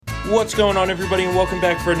What's going on, everybody, and welcome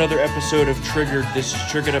back for another episode of Triggered. This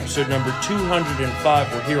is Triggered episode number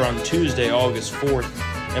 205. We're here on Tuesday, August 4th.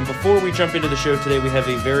 And before we jump into the show today, we have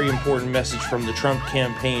a very important message from the Trump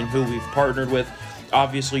campaign, who we've partnered with.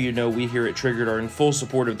 Obviously, you know, we here at Triggered are in full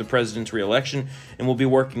support of the president's re-election, and we'll be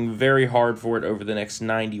working very hard for it over the next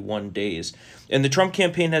 91 days. And the Trump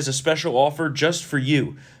campaign has a special offer just for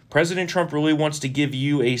you. President Trump really wants to give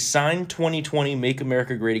you a signed 2020 Make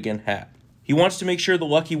America Great Again hat. He wants to make sure the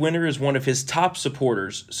lucky winner is one of his top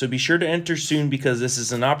supporters, so be sure to enter soon because this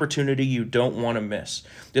is an opportunity you don't want to miss.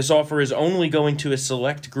 This offer is only going to a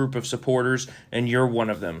select group of supporters, and you're one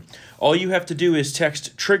of them. All you have to do is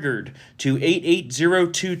text TRIGGERED to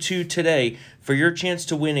 88022 today for your chance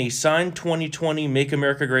to win a signed 2020 Make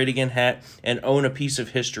America Great Again hat and own a piece of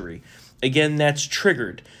history. Again, that's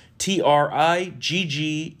TRIGGERED,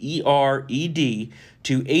 TRIGGERED,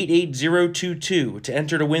 to 88022 to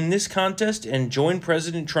enter to win this contest and join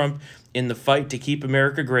President Trump in the fight to keep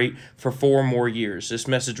America great for 4 more years. This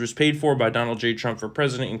message was paid for by Donald J. Trump for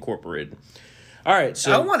President Incorporated. All right,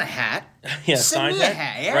 so I want a hat. Yeah, send me a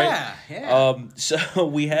hat. Yeah, right? yeah. So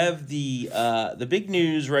we have the big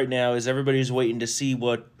news right now is everybody's waiting to see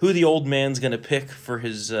who the old man's going to pick for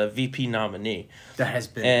his VP nominee. This has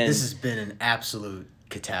been an absolute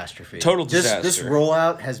catastrophe. Total disaster. This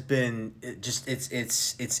rollout has been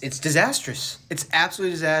it's disastrous. It's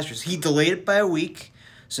absolutely disastrous. He delayed it by a week,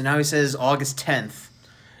 so now he says August 10th.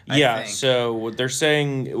 Yeah, so what they're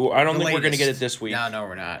saying, I don't think we're going to get it this week. No,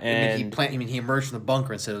 we're not. And he emerged from the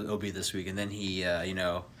bunker and said it'll be this week, and then he,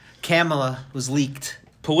 Kamala was leaked.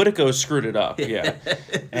 Politico screwed it up, yeah.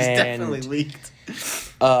 It's definitely leaked.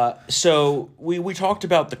 So we talked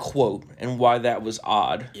about the quote and why that was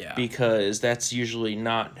odd. Yeah. Because that's usually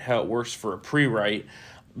not how it works for a pre-write.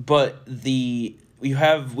 But we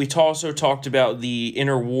also talked about the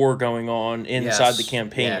inner war going on inside the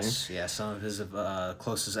campaign. Yes. Some of his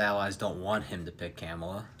closest allies don't want him to pick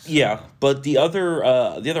Kamala. So. Yeah, but the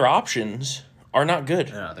other options are not good.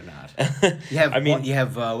 No, they're not. You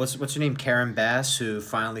have what's her name, Karen Bass, who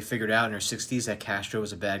finally figured out in her 60s that Castro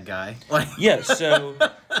was a bad guy. Yeah, so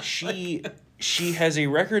she has a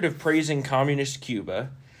record of praising communist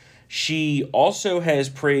Cuba. She also has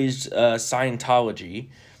praised Scientology,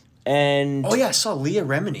 and I saw Leah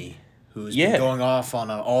Remini, who's been going off on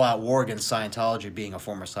an all-out war against Scientology, being a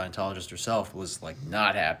former Scientologist herself, was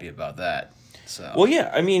not happy about that. So. Well,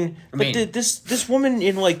 yeah, this woman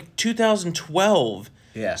in 2012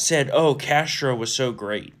 said, "Oh, Castro was so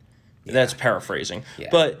great." Yeah. That's paraphrasing,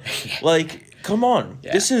 but come on,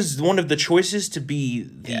 this is one of the choices to be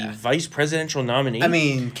the vice presidential nominee. I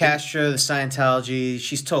mean, Castro, the Scientology,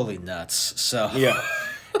 she's totally nuts. So yeah.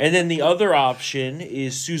 And then the other option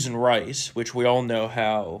is Susan Rice, which we all know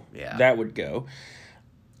how that would go.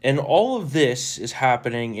 And all of this is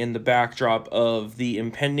happening in the backdrop of the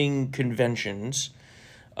impending conventions,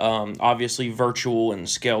 obviously virtual and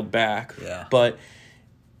scaled back, but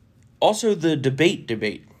also the debate.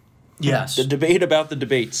 Yes. The debate about the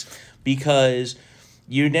debates, because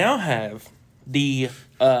you now have the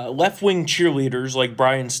left-wing cheerleaders like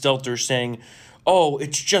Brian Stelter saying, "Oh,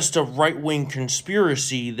 it's just a right-wing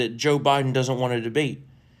conspiracy that Joe Biden doesn't want to debate."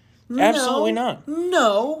 Absolutely not.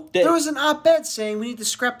 No. There was an op-ed saying we need to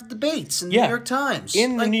scrap the debates in the New York Times.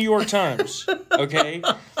 In the New York Times, okay?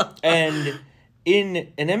 And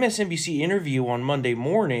in an MSNBC interview on Monday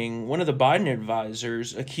morning, one of the Biden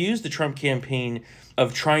advisors accused the Trump campaign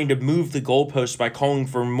of trying to move the goalposts by calling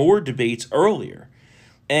for more debates earlier.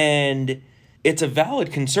 And it's a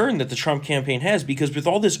valid concern that the Trump campaign has, because with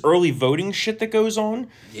all this early voting shit that goes on,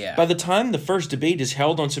 by the time the first debate is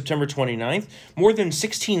held on September 29th, more than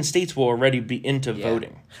 16 states will already be into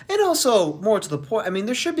voting. And also, more to the point,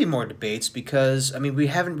 there should be more debates because, we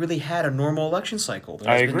haven't really had a normal election cycle.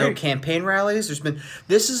 There's been no campaign rallies.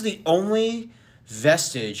 This is the only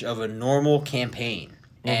vestige of a normal campaign.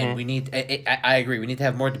 And we need, I agree, we need to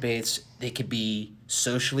have more debates. They could be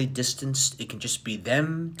socially distanced. It can just be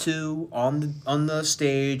them two on the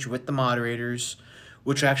stage with the moderators,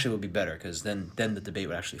 which actually would be better because then the debate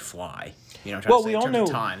would actually fly. We all know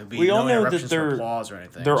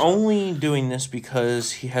that they're only doing this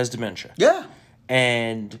because he has dementia. Yeah.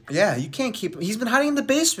 And you can't keep. He's been hiding in the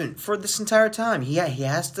basement for this entire time. He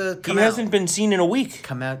has to come out. He hasn't been seen in a week.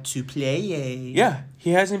 Come out to play. Yeah,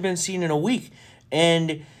 he hasn't been seen in a week.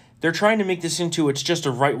 And they're trying to make this into it's just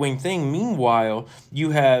a right-wing thing. Meanwhile, you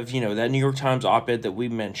have, that New York Times op-ed that we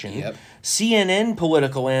mentioned. Yep. CNN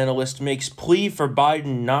political analyst makes plea for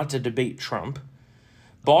Biden not to debate Trump.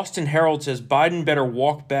 Boston Herald says Biden better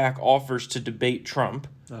walk back offers to debate Trump.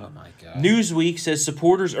 Oh, my God. Newsweek says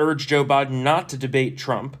supporters urge Joe Biden not to debate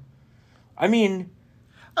Trump. I mean,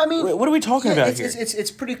 I mean, what are we talking about here?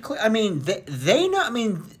 It's pretty clear. I mean, they know. I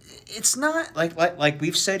mean, it's not like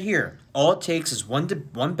we've said here. All it takes is one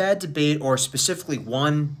bad debate, or specifically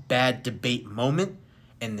one bad debate moment,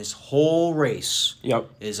 and this whole race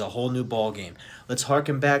is a whole new ball game. Let's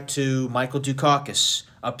harken back to Michael Dukakis,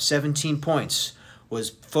 up 17 points, was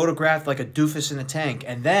photographed like a doofus in a tank,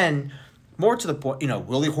 and then more to the point,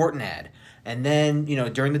 Willie Horton had, and then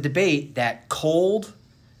during the debate, that cold,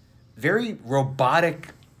 very robotic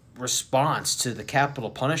response to the capital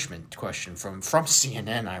punishment question from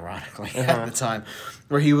CNN, ironically, at the time,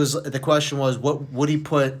 where the question was, what would he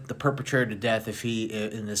put the perpetrator to death if he,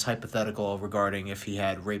 in this hypothetical regarding if he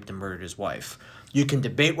had raped and murdered his wife. You can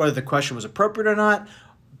debate whether the question was appropriate or not,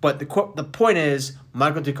 but the point is,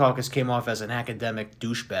 Michael Dukakis came off as an academic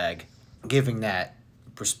douchebag, giving that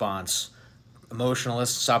response.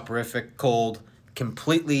 Emotionalist, soporific, cold,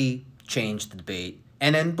 completely changed the debate.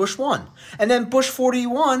 And then Bush won. And then Bush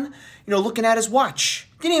 41, looking at his watch.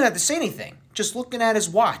 Didn't even have to say anything. Just looking at his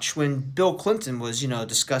watch when Bill Clinton was,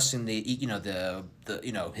 discussing his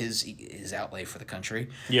outlay for the country.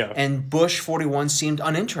 Yeah. And Bush 41 seemed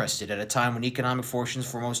uninterested at a time when economic fortunes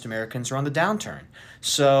for most Americans are on the downturn.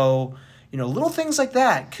 So, little things like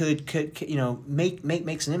that could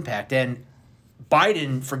makes an impact. And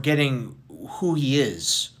Biden forgetting who he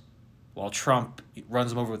is while Trump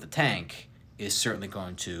runs him over with a tank is certainly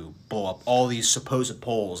going to blow up all these supposed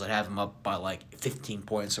polls that have him up by like 15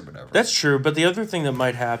 points or whatever. That's true, but the other thing that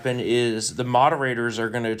might happen is the moderators are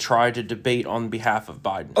going to try to debate on behalf of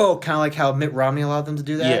Biden. Oh, kind of like how Mitt Romney allowed them to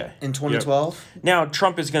do that in 2012? Yep. Now,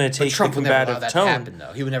 Trump is going to take the combative tone. To happen,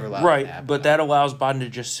 though. He would never allow that to happen. But that allows Biden to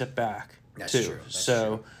just sit back, That's too. True. That's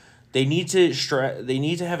true. They need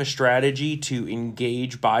to have a strategy to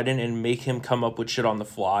engage Biden and make him come up with shit on the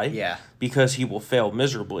fly. Yeah. Because he will fail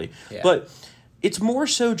miserably. Yeah. But it's more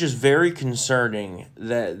so just very concerning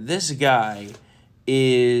that this guy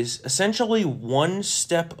is essentially one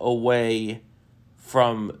step away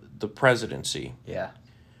from the presidency. Yeah.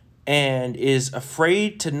 And is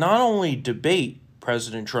afraid to not only debate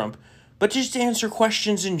President Trump, but just to answer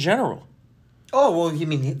questions in general. Oh, well, you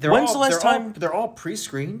mean they're all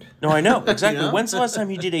pre-screened? No, I know, exactly. When's the last time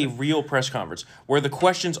he did a real press conference where the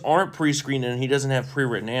questions aren't pre-screened and he doesn't have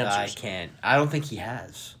pre-written answers? I don't think he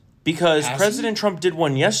has. Because President Trump did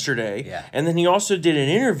one yesterday, and then he also did an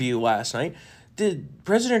interview last night.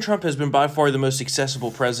 President Trump has been by far the most accessible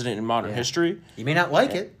president in modern history. You may not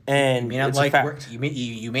like it, and you may not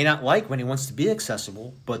you may not like when he wants to be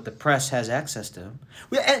accessible, but the press has access to him.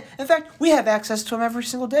 In fact, we have access to him every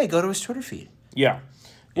single day. Go to his Twitter feed. Yeah.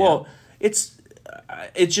 Well, it's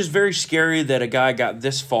just very scary that a guy got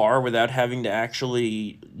this far without having to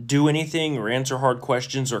actually do anything or answer hard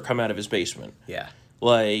questions or come out of his basement. Yeah.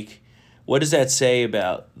 Like, what does that say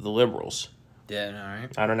about the liberals? Yeah, all right.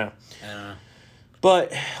 I don't know.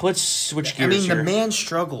 But let's switch gears here. The man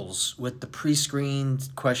struggles with the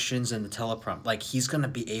pre-screened questions and the teleprompter. Like, he's going to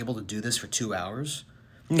be able to do this for 2 hours?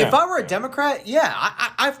 No. If I were a Democrat,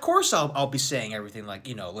 I of course I'll be saying everything like,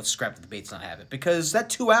 let's scrap the debates, not have it. Because that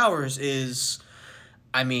 2 hours is,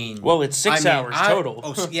 Well, it's 6 hours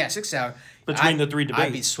total. 6 hours. Between the three debates.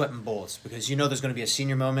 I'd be sweating bullets because there's going to be a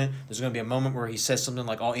senior moment. There's going to be a moment where he says something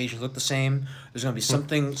like all Asians look the same. There's going to be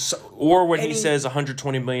something... or when he says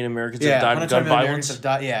 120 million Americans have died of gun violence. Have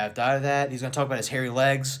died of that. He's going to talk about his hairy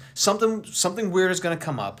legs. Something weird is going to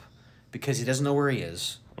come up because he doesn't know where he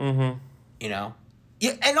is. Mm-hmm.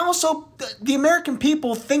 Yeah, and also, the American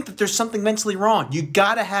people think that there's something mentally wrong. You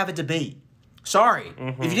got to have a debate. Sorry.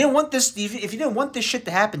 Mm-hmm. If you didn't want this shit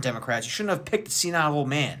to happen, Democrats, you shouldn't have picked a senile old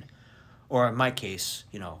man. Or in my case,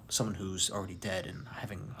 someone who's already dead and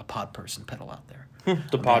having a pod person pedal out there.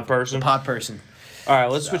 The pod person? The pod person. All right,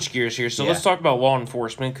 let's switch gears here. So let's talk about law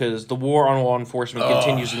enforcement because the war on law enforcement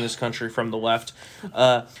continues in this country from the left.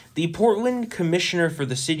 The Portland commissioner for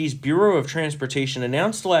the city's Bureau of Transportation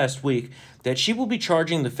announced last week that she will be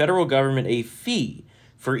charging the federal government a fee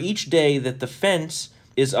for each day that the fence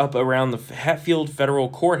is up around the Hatfield Federal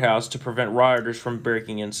Courthouse to prevent rioters from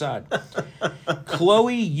breaking inside.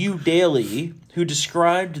 Chloe U. Daly, who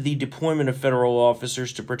described the deployment of federal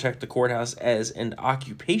officers to protect the courthouse as an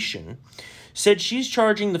occupation, said she's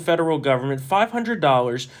charging the federal government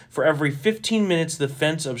 $500 for every 15 minutes the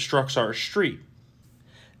fence obstructs our street.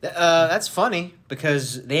 That's funny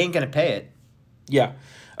because they ain't going to pay it. Yeah.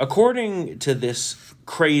 According to this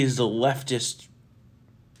crazed leftist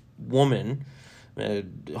woman...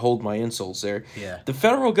 hold my insults there. Yeah. The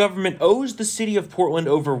federal government owes the city of Portland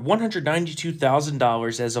over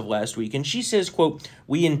 $192,000 as of last week, and she says, quote,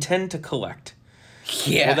 "We intend to collect."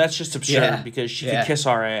 Yeah. Well, that's just absurd because she could kiss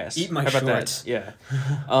our ass. Eat my How about shorts. that?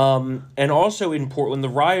 Yeah. And also in Portland, the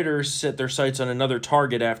rioters set their sights on another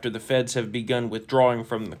target after the feds have begun withdrawing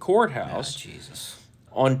from the courthouse. Oh, Jesus.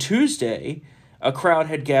 On Tuesday, a crowd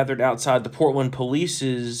had gathered outside the Portland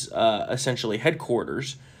Police's essentially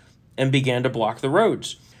headquarters and began to block the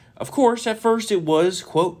roads. Of course, at first it was,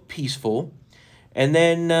 quote, peaceful. And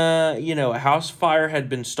then, a house fire had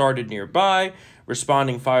been started nearby.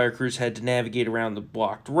 Responding fire crews had to navigate around the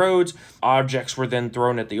blocked roads. Objects were then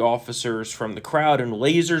thrown at the officers from the crowd and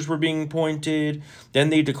lasers were being pointed. Then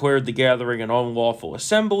they declared the gathering an unlawful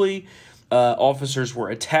assembly. Officers were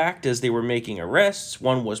attacked as they were making arrests.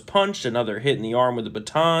 One was punched, another hit in the arm with a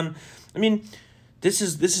baton. I mean, this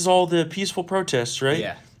is all the peaceful protests, right?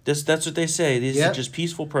 Yeah. That's what they say. These are just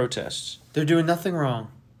peaceful protests. They're doing nothing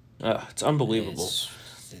wrong. It's unbelievable.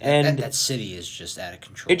 And that city is just out of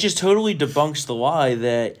control. It just totally debunks the lie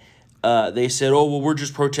that they said, oh, well, we're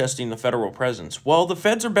just protesting the federal presence. Well, the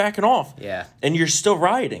feds are backing off. Yeah. And you're still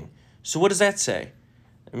rioting. So what does that say?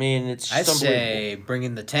 I mean, it's just I'd say bring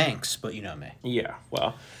in the tanks, but you know me. Yeah,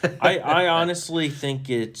 well, I honestly think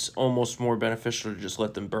it's almost more beneficial to just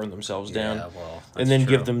let them burn themselves down. Yeah, well, and then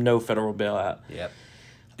give them no federal bailout. Yep.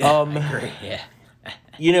 I agree, yeah.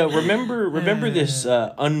 Remember this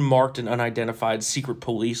unmarked and unidentified secret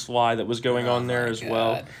police lie that was going on there as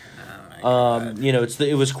well?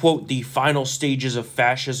 It was, quote, the final stages of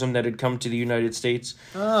fascism that had come to the United States.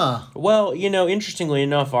 Oh. Well, interestingly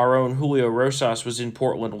enough, our own Julio Rosas was in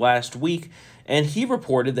Portland last week, and he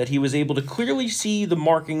reported that he was able to clearly see the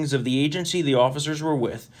markings of the agency the officers were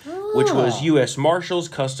with, which was U.S. Marshals,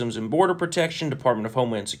 Customs and Border Protection, Department of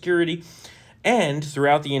Homeland Security. And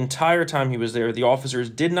throughout the entire time he was there, the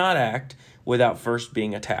officers did not act without first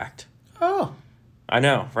being attacked. Oh. I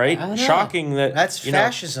know, right? I know. Shocking that... That's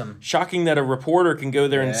fascism. Shocking that a reporter can go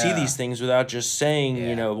there and see these things without just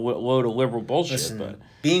saying, a load of liberal bullshit. Listen, but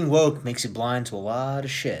being woke makes you blind to a lot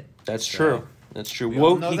of shit. That's true. That's true.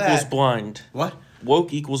 Woke equals that. Blind. What?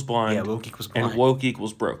 Woke equals blind. Yeah, woke equals blind. And woke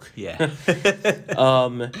equals broke. Yeah.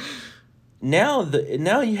 Now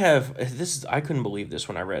you have this. I couldn't believe this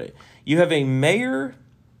when I read it. You have a mayor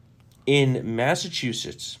in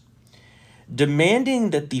Massachusetts demanding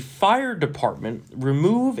that the fire department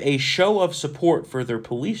remove a show of support for their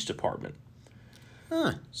police department.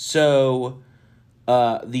 Huh. So,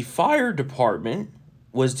 the fire department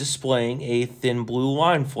was displaying a thin blue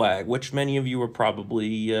line flag, which many of you are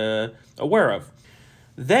probably aware of.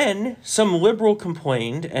 Then, some liberal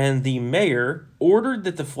complained, and the mayor ordered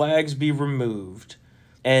that the flags be removed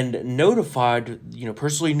and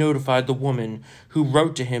personally notified the woman who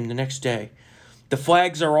wrote to him the next day. The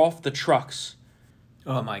flags are off the trucks.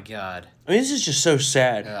 Oh, my God. I mean, this is just so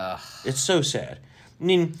sad. It's so sad. I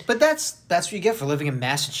mean... But that's what you get for living in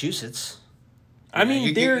Massachusetts.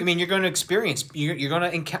 You're going to experience... You're going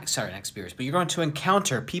to encounter... Sorry, not experience, but you're going to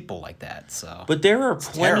encounter people like that, so... But there are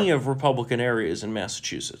plenty of Republican areas in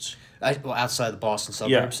Massachusetts. Outside the Boston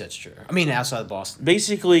suburbs, that's true. I mean, outside of Boston.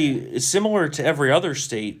 Basically, similar to every other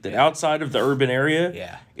state, that outside of the urban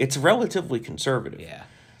area, it's relatively conservative. Yeah.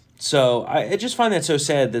 So I just find that so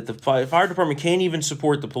sad that the fire department can't even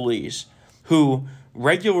support the police, who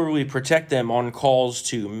regularly protect them on calls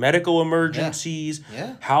to medical emergencies,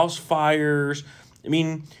 house fires. I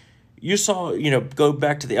mean, you saw, go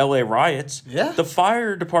back to the L.A. riots. Yeah. The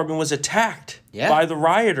fire department was attacked by the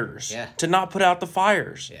rioters to not put out the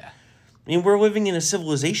fires. Yeah. I mean, we're living in a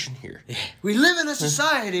civilization here. Yeah. We live in a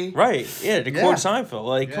society. Right. Yeah, to quote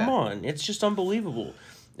Seinfeld. Come on. It's just unbelievable.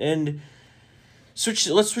 And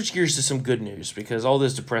let's switch gears to some good news, because all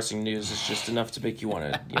this depressing news is just enough to make you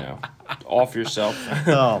want to, off yourself.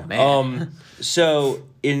 Oh, man. So,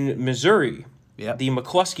 in Missouri, the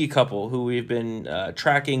McCluskey couple, who we've been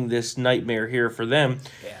tracking this nightmare here for them,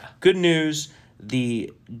 good news,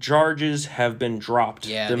 the charges have been dropped.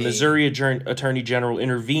 The Missouri Attorney General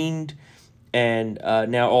intervened, and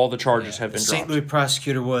now all the charges have been dropped. The St. Louis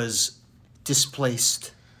prosecutor was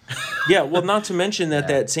displaced. Yeah, well, not to mention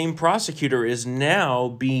that same prosecutor is now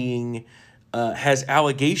being has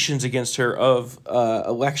allegations against her of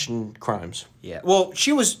election crimes. Yeah, well,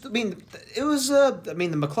 she was. I mean, it was. The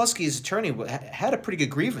McCluskey's attorney had a pretty good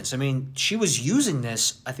grievance. I mean, she was using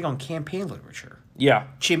this, I think, on campaign literature. Yeah,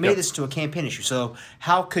 she made this to a campaign issue. So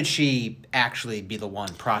how could she actually be the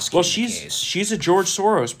one prosecuting the case? She's a George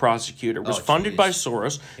Soros prosecutor. Was funded by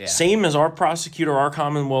Soros. Yeah. Same as our prosecutor, our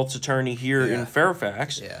Commonwealth's attorney here in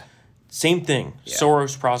Fairfax. Yeah. Same thing. Yeah.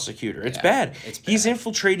 Soros prosecutor. It's bad. He's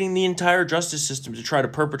infiltrating the entire justice system to try to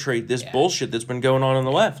perpetrate this bullshit that's been going on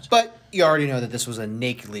the left. But you already know that this was a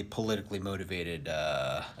nakedly politically motivated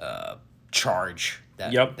charge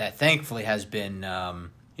that thankfully has been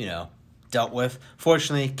dealt with.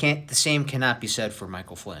 Fortunately, the same cannot be said for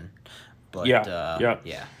Michael Flynn. But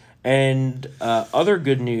yeah. And other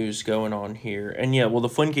good news going on here. And the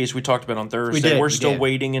Flynn case we talked about on Thursday. We're still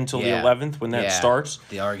waiting until the 11th when that starts.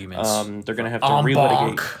 The arguments. They're going to have to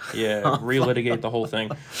relitigate. Relitigate the whole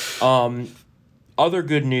thing. Other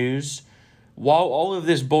good news. While all of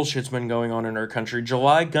this bullshit's been going on in our country,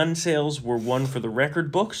 July gun sales were one for the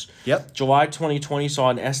record books. Yep. July 2020 saw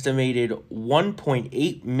an estimated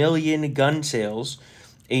 1.8 million gun sales,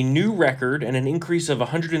 a new record and an increase of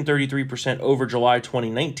 133% over July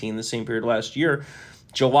 2019, the same period last year.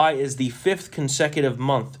 July is the 5th consecutive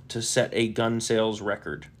month to set a gun sales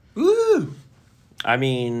record. Woo! I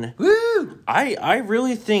mean, woo! I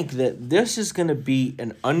really think that this is going to be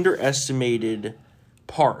an underestimated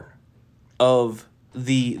part of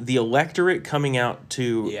the electorate coming out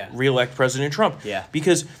to reelect President Trump. Yeah.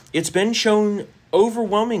 Because it's been shown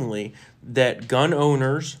overwhelmingly that gun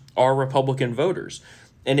owners are Republican voters.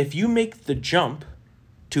 And if you make the jump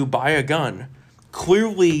to buy a gun,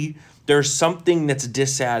 clearly there's something that's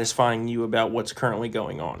dissatisfying you about what's currently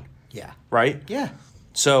going on. Yeah. Right? Yeah.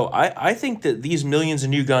 So I think that these millions of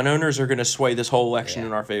new gun owners are going to sway this whole election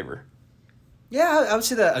in our favor. Yeah, I would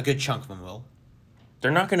say that a good chunk of them will. They're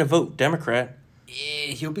not going to vote Democrat.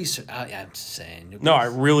 He'll be. I'm saying. No, I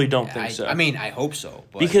really don't think so. I mean, I hope so.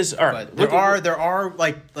 But, because all right, but there are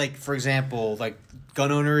like for example, like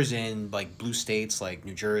gun owners in like blue states like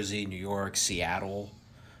New Jersey, New York, Seattle,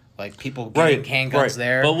 like people getting handguns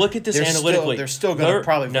there. But look at this analytically. They're still going to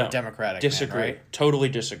probably vote Democratic. Disagree. Right? Totally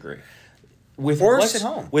disagree. With at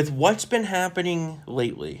home. With what's been happening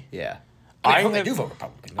lately. Yeah. I do vote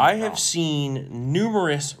Republican. I have seen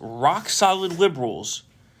numerous rock solid liberals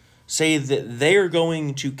say that they are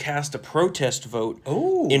going to cast a protest vote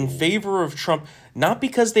in favor of Trump, not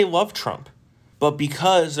because they love Trump, but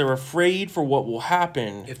because they're afraid for what will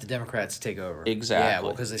happen if the Democrats take over. Exactly. Yeah,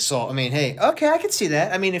 well, because they saw. I mean, hey, okay, I can see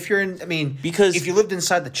that. I mean, if you're in, because if you lived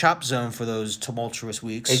inside the chop zone for those tumultuous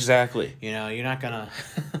weeks, exactly. You're not gonna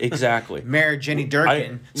exactly. Mayor Jenny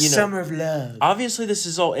Durkin, Summer of Love. Obviously, this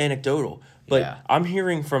is all anecdotal. But I'm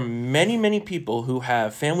hearing from many, many people who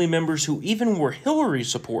have family members who even were Hillary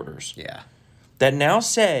supporters. Yeah. That now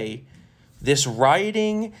say this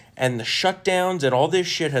rioting and the shutdowns and all this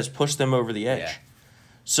shit has pushed them over the edge. Yeah.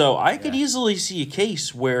 So I could easily see a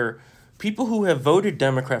case where people who have voted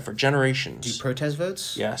Democrat for generations. Do protest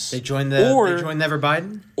votes? Yes. They join Never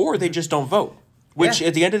Biden? Or they just don't vote. Which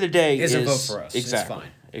at the end of the day is a vote for us. Exactly. It's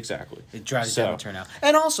fine. Exactly. It drives down the turnout.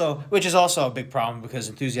 And also, which is also a big problem because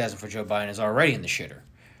enthusiasm for Joe Biden is already in the shitter.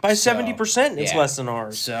 By 70%, it's less than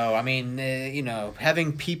ours. So, I mean,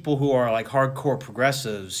 having people who are like hardcore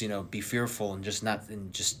progressives, be fearful and just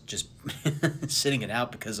sitting it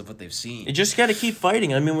out because of what they've seen. You just got to keep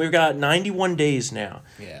fighting. I mean, we've got 91 days now.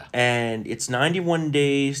 Yeah. And it's 91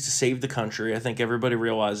 days to save the country. I think everybody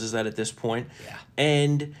realizes that at this point. Yeah.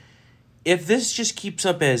 And if this just keeps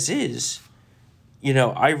up as is,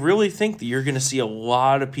 I really think that you're going to see a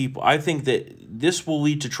lot of people. I think that this will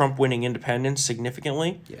lead to Trump winning independence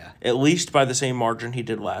significantly. Yeah. At least by the same margin he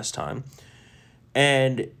did last time.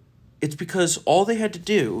 And it's because all they had to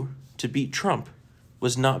do to beat Trump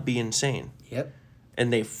was not be insane. Yep.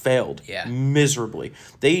 And they failed miserably.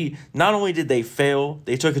 Not only did they fail,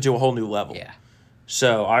 they took it to a whole new level. Yeah.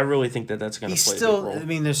 So I really think that that's going to play a big role.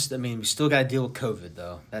 We still got to deal with COVID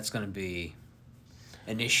though. That's going to be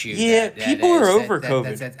an issue. Yeah, people are over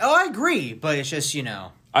COVID. I agree, but it's just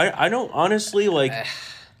I don't honestly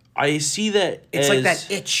I see that it's like that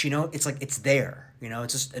itch. It's like it's there.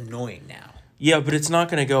 It's just annoying now. Yeah, but it's not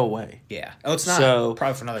going to go away. Yeah. Oh, it's not. So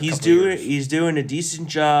probably for another couple years. He's doing a decent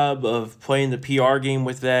job of playing the PR game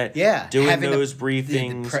with that. Yeah. Doing those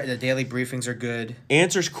briefings. The daily briefings are good.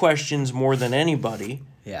 Answers questions more than anybody.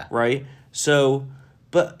 Yeah. Right? So,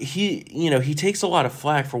 but he takes a lot of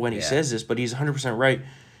flack for when he says this, but he's 100% right.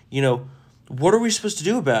 What are we supposed to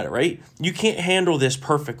do about it, right? You can't handle this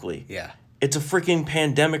perfectly. Yeah. It's a freaking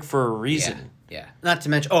pandemic for a reason. Yeah. Not to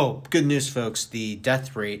mention, good news, folks. The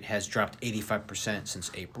death rate has dropped 85% since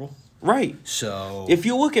April. Right. So if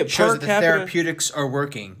you look at shows per that capita, the therapeutics are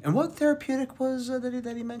working. And what therapeutic was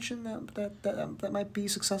that he mentioned that might be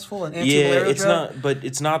successful? An anti-malaria drug?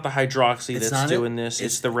 it's not the hydroxy that's doing this.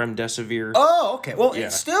 It's the remdesivir. Oh, okay. Well,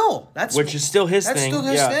 it's still which is still his thing. That's still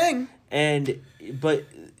his thing. But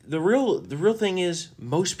the real thing is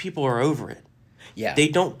most people are over it. Yeah. They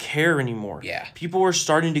don't care anymore. Yeah. People are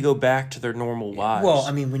starting to go back to their normal lives. Well,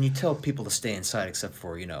 I mean, when you tell people to stay inside except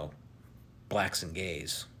for, blacks and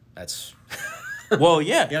gays, that's... Well,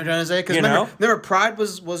 yeah. You know what I'm trying to say? Because remember, Pride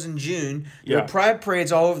was in June. There were Pride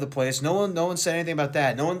parades all over the place. No one said anything about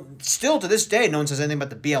that. No one, still to this day, no one says anything about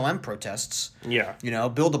the BLM protests. Yeah.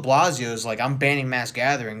 Bill de Blasio's like, I'm banning mass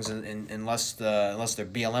gatherings unless they're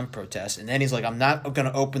BLM protests. And then he's like, I'm not going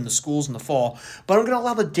to open the schools in the fall, but I'm going to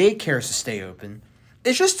allow the daycares to stay open.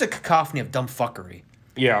 It's just a cacophony of dumb fuckery.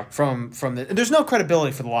 Yeah. There's no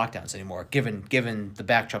credibility for the lockdowns anymore, given the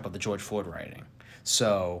backdrop of the George Floyd rioting.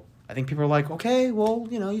 So I think people are like, okay, well,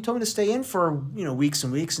 you told me to stay in for, weeks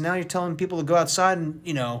and weeks, and now you're telling people to go outside and,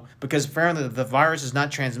 because apparently the virus is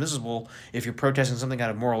not transmissible if you're protesting something out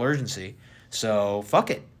of moral urgency. So fuck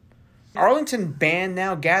it. Arlington banned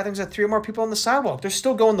now gatherings of 3 or more people on the sidewalk. They're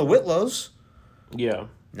still going to Whitlow's. Yeah.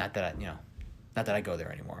 Not that I go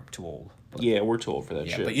there anymore. I'm too old. But, yeah, we're too old for that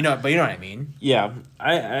shit. But you know what I mean. Yeah,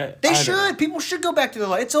 They should. People should go back to their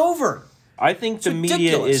life. It's over. I think the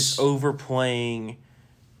media is overplaying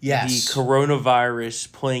the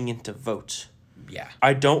coronavirus playing into votes. Yeah.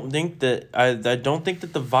 I don't think that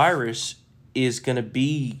the virus is going to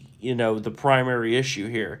be, the primary issue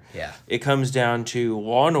here. Yeah. It comes down to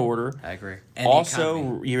law and order. I agree. And also,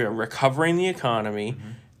 recovering the economy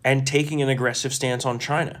and taking an aggressive stance on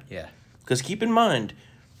China. Yeah. Because keep in mind,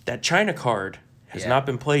 that China card has not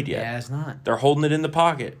been played yet. Yeah, it's not. They're holding it in the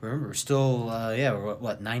pocket. Remember, we're still, we're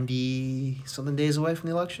what, 90-something days away from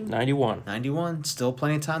the election? 91. 91. Still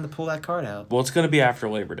plenty of time to pull that card out. Well, it's going to be after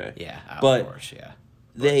Labor Day. Yeah, of course, yeah.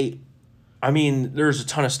 There's a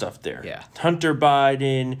ton of stuff there. Yeah. Hunter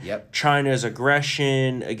Biden, Yep. China's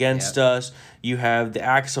aggression against us. You have the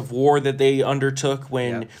acts of war that they undertook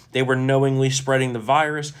when they were knowingly spreading the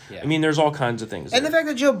virus. Yeah. there's all kinds of things. And the fact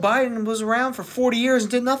that Joe Biden was around for 40 years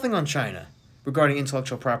and did nothing on China regarding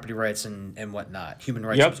intellectual property rights and whatnot, human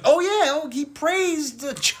rights. Yep. He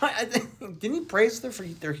praised China. Didn't he praise them for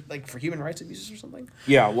human rights abuses or something?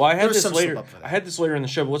 Yeah, well, I had this later in the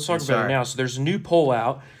show, but let's talk about it now. So there's a new poll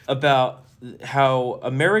out about how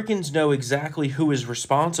Americans know exactly who is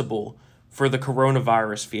responsible for the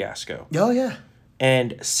coronavirus fiasco. Oh, yeah.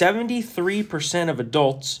 And 73% of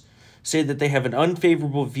adults say that they have an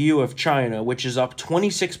unfavorable view of China, which is up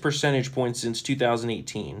 26 percentage points since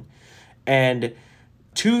 2018. And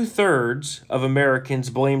 2/3 of Americans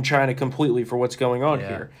blame China completely for what's going on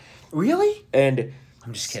here. Really? And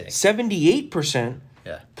I'm just kidding. 78%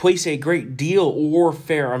 place a great deal or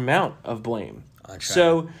fair amount of blame on China.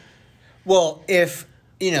 So, well, if,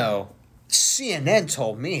 CNN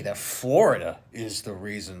told me that Florida is the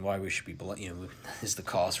reason why we should be, is the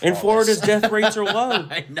cause for and all Florida's this. death rates are low.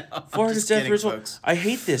 I know. Florida's death rates are low. I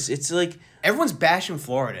hate this. It's like everyone's bashing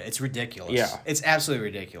Florida. It's ridiculous. Yeah, it's absolutely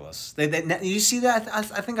ridiculous. You see that? I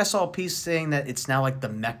think I saw a piece saying that it's now like the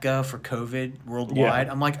Mecca for COVID worldwide.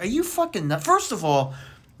 Yeah. I'm like, are you fucking nuts? First of all,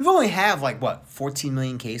 we've only have 14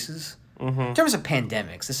 million cases. Mm-hmm. In terms of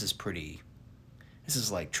pandemics, this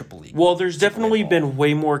is like triple league. Well, there's definitely been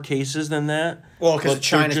way more cases than that. Well, because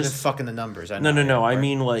China's been fucking the numbers. No. Right? I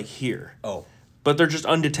mean, here. Oh. But they're just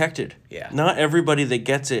undetected. Yeah. Not everybody that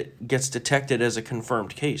gets it gets detected as a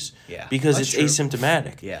confirmed case. Yeah. Because it's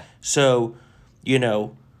asymptomatic. Yeah. So,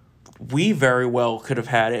 we very well could have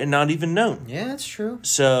had it and not even known. Yeah, that's true.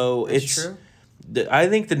 So that's true. I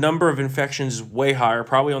think the number of infections is way higher,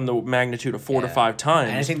 probably on the magnitude of 4 to 5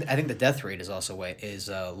 times. And I think the death rate is also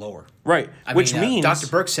lower. Right, which means Dr.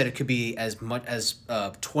 Burke said it could be as much as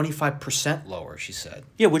 25% lower. She said.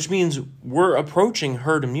 Yeah, which means we're approaching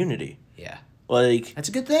herd immunity. Yeah, that's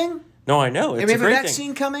a good thing. No, I know it's we have a great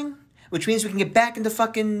vaccine coming, which means we can get back into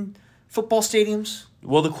fucking football stadiums.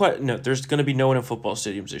 Well, there's going to be no one in football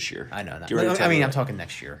stadiums this year. I know that. I'm talking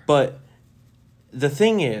next year. But the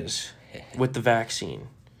thing is, with the vaccine,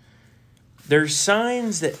 there's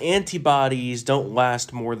signs that antibodies don't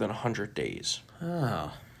last more than 100 days.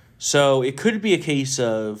 Oh. So it could be a case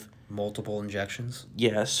of multiple injections?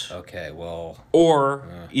 Yes. Okay, well. Or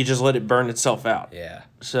you just let it burn itself out. Yeah.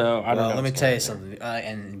 So I don't know. Well, let me tell you something.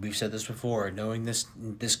 And we've said this before. Knowing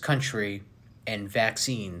this country and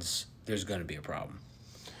vaccines, there's going to be a problem.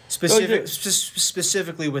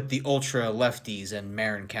 Specifically with the ultra lefties in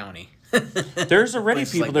Marin County. There's already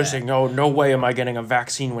people that are saying, no way am I getting a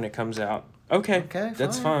vaccine when it comes out. Okay,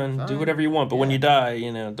 that's fine. Do whatever you want. But when you die,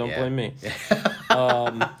 don't blame me.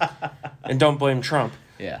 And don't blame Trump.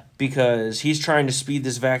 Yeah. Because he's trying to speed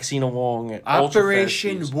this vaccine along at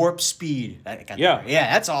Operation Warp Speed. Yeah,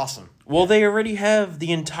 that's awesome. Well, they already have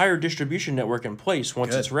the entire distribution network in place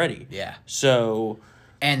once it's ready. Yeah. So.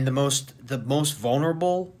 And the most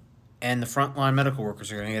vulnerable and the frontline medical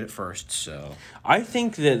workers are going to get it first. So I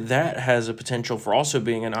think that has a potential for also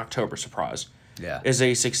being an October surprise. is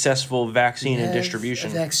a successful vaccine and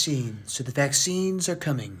distribution. A vaccine. So the vaccines are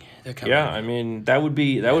coming. They're coming. Yeah, I mean, that would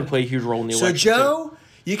play a huge role in the election. So, Joe,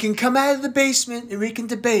 you can come out of the basement and we can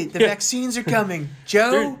debate. The vaccines are coming.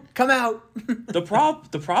 Joe, come out. The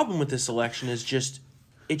problem with this election is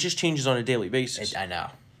it just changes on a daily basis. I know.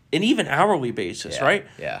 An even hourly basis, right?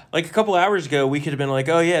 Yeah. Like a couple hours ago, we could have been like,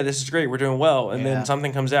 oh, yeah, this is great. We're doing well. And then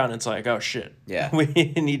something comes out and it's like, oh, shit. Yeah. We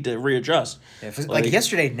need to readjust. Yeah, like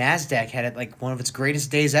yesterday, NASDAQ had it like one of its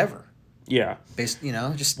greatest days ever. Yeah. Based,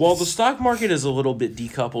 just... Well, the stock market is a little bit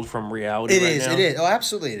decoupled from reality now. It is. Oh,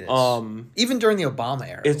 absolutely it is. Even during the Obama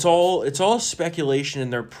era. It's all speculation,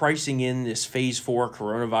 and they're pricing in this phase 4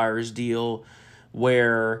 coronavirus deal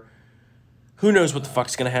where... Who knows what the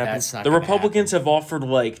fuck's going to happen? The Republicans have offered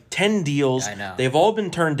like 10 deals. I know. They've all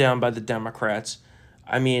been turned down by the Democrats.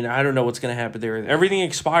 I mean, I don't know what's going to happen there. Everything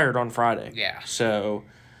expired on Friday. Yeah. So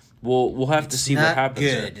we'll have to see what happens.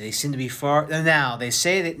 Good. They seem to be far. Now they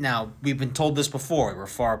say that. Now we've been told this before. We're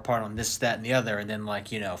far apart on this, that, and the other, and then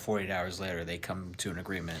 48 hours later they come to an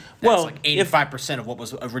agreement. That's like 85% of what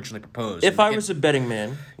was originally proposed. If I was a betting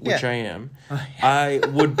man, which I am, I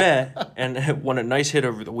would bet and won a nice hit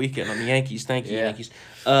over the weekend on the Yankees. Thank you, Yankees.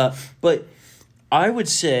 But I would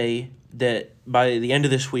say that by the end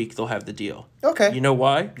of this week they'll have the deal. Okay. You know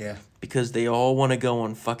why? Yeah. Because they all want to go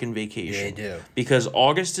on fucking vacation. Yeah, they do. Because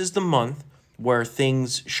August is the month where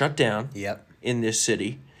things shut down in this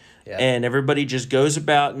city. Yep. And everybody just goes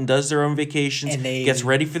about and does their own vacations, gets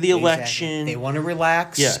ready for the election. They want to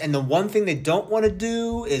relax. Yeah. And the one thing they don't want to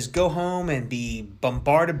do is go home and be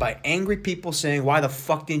bombarded by angry people saying, why the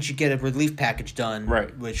fuck didn't you get a relief package done?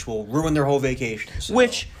 Right. Which will ruin their whole vacation. So.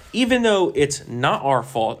 Which, even though it's not our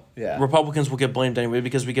fault, Yeah. Republicans will get blamed anyway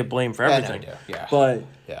because we get blamed for everything. Yeah. But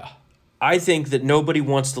yeah. I think that nobody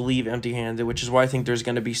wants to leave empty-handed, which is why I think there's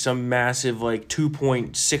going to be some massive $2.6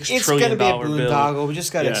 trillion bill. It's going to be a boondoggle. We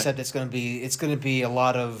just got to accept it's going to be a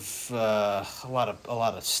lot of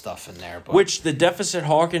stuff in there. But. Which the deficit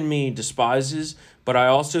hawk in me despises, but I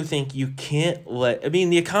also think you can't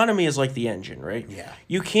the economy is like the engine, right? Yeah.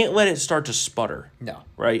 You can't let it start to sputter. No.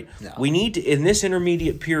 Right? No. We need to, in this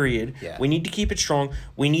intermediate period, we need to keep it strong.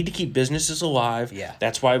 We need to keep businesses alive. Yeah.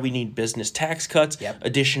 That's why we need business tax cuts,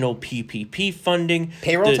 additional PPP funding.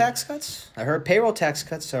 Payroll tax cuts? I heard payroll tax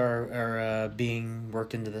cuts are being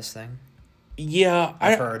worked into this thing. Yeah.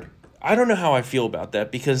 I've heard. I don't know how I feel about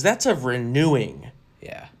that because that's a renewing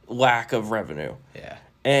lack of revenue. Yeah.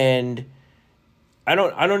 And I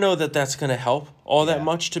don't know that that's going to help all that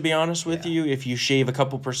much, to be honest with you, if you shave a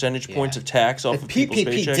couple percentage points of tax off of people's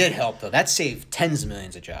paycheck. PPP did help, though. That saved tens of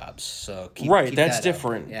millions of jobs. So keep that's that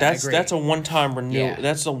different. Yeah, that's a one-time renewal. Yeah.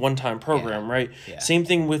 That's a one-time program, right? Yeah. Same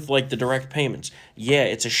thing with the direct payments. Yeah,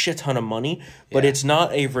 it's a shit ton of money, but it's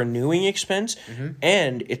not a renewing expense,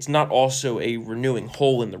 and it's not also a renewing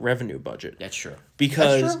hole in the revenue budget. That's true.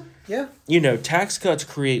 Because tax cuts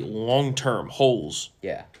create long-term holes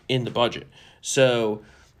in the budget. So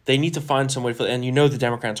they need to find some way for, and the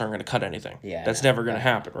Democrats aren't going to cut anything. Yeah, that's never going to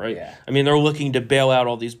happen, right? Yeah. I mean, they're looking to bail out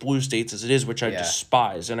all these blue states as it is, which I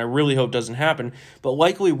despise, and I really hope doesn't happen, but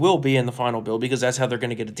likely will be in the final bill because that's how they're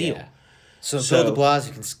going to get a deal. Yeah. So Bill de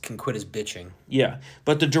Blasio can quit his bitching. Yeah,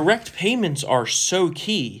 but the direct payments are so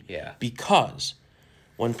key because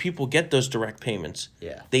when people get those direct payments,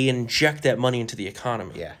 they inject that money into the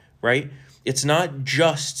economy. Yeah. Right? It's not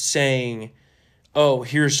just saying, oh,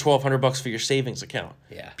 here's $1,200 for your savings account.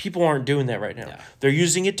 Yeah. People aren't doing that right now. No. They're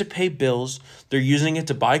using it to pay bills. They're using it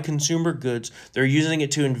to buy consumer goods. They're using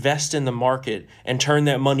it to invest in the market and turn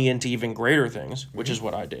that money into even greater things, which is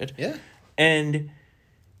what I did. Yeah. And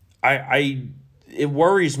it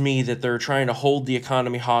worries me that they're trying to hold the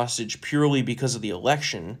economy hostage purely because of the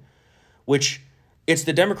election, which it's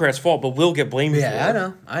the Democrats' fault, but we'll get blamed for it.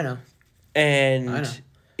 Yeah, I know. And I know.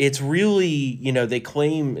 It's really, they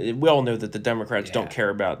claim, we all know that the Democrats don't care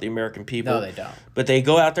about the American people. No, they don't. But they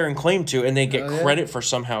go out there and claim to, and they get credit for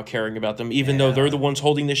somehow caring about them, even though they're the ones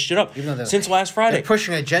holding this shit up since last Friday. They're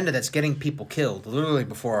pushing an agenda that's getting people killed, literally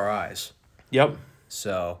before our eyes. Yep.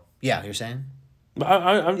 So, you're saying?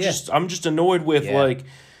 I'm just annoyed with,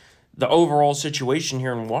 the overall situation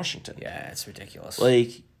here in Washington. Yeah, it's ridiculous.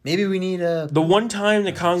 Maybe we need the one time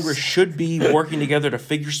the Congress should be working together to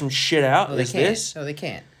figure some shit out is this. No, they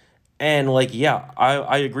can't. And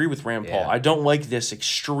I agree with Rand Paul. I don't like this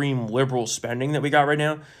extreme liberal spending that we got right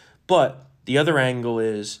now. But the other angle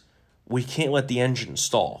is we can't let the engine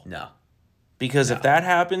stall. No. Because if that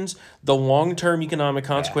happens, the long-term economic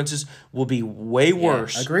consequences will be way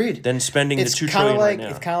worse agreed. than spending the $2 trillion right now.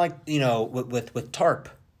 It's kind of like, with TARP.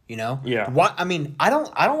 You know? Yeah. What I mean, I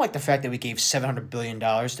don't like the fact that we gave $700 billion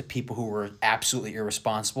to people who were absolutely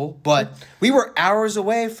irresponsible, but we were hours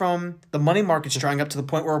away from the money markets drying up to the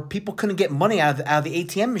point where people couldn't get money out of the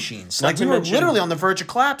ATM machines. Like, we were literally on the verge of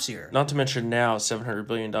collapse here. Not to mention now $700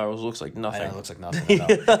 billion looks like nothing. I know, it looks like nothing.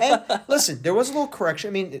 And listen, there was a little correction.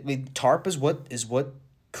 I mean, TARP is what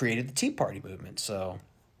created the Tea Party movement, so...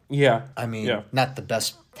 Yeah. I mean, not the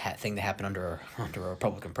best thing to happen under a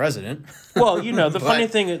Republican president. Well, you know,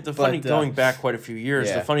 going back quite a few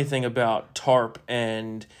years, the funny thing about TARP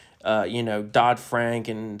and, Dodd-Frank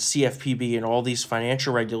and CFPB and all these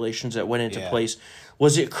financial regulations that went into place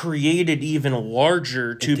was it created even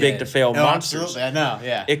larger too-big-to-fail monsters. Absolutely, I know,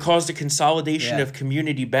 yeah. It caused a consolidation of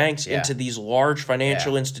community banks into these large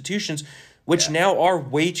financial institutions, which now are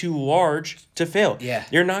way too large to fail. Yeah.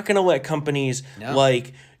 You're not going to let companies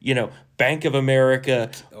like... Bank of America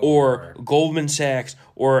or Goldman Sachs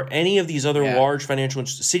or any of these other large financial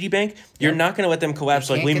Citibank, you're not going to let them collapse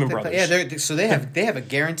like Lehman Brothers. Yeah, so they have a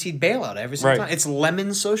guaranteed bailout every single time. It's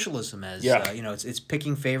lemon socialism, as it's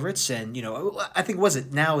picking favorites, and I think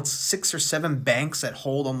now it's 6 or 7 banks that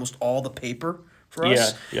hold almost all the paper for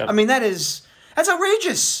us. Yeah. I mean that's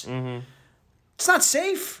outrageous. Mm-hmm. It's not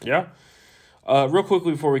safe. Yeah. Real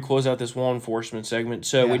quickly before we close out this law enforcement segment,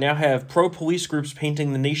 we now have pro-police groups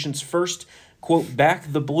painting the nation's first, quote,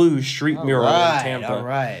 Back the Blue street mural in Tampa. All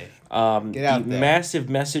right, Get out there. Massive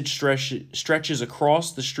message stretches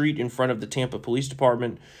across the street in front of the Tampa Police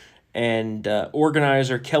Department, and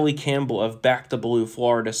organizer Kelly Campbell of Back the Blue,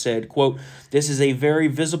 Florida, said, quote, "This is a very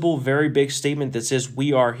visible, very big statement that says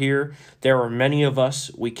we are here. There are many of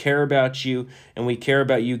us. We care about you, and we care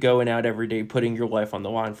about you going out every day, putting your life on the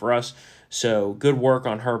line for us." So good work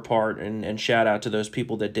on her part, and shout out to those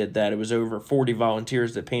people that did that. It was over 40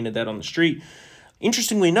 volunteers that painted that on the street.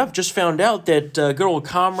 Interestingly enough, just found out that good old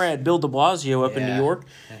comrade Bill de Blasio up in New York,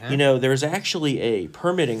 there's actually a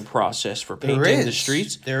permitting process for painting the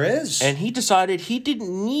streets. There is. And he decided he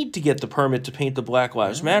didn't need to get the permit to paint the Black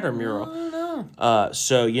Lives Matter mural. No.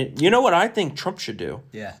 So you know what I think Trump should do?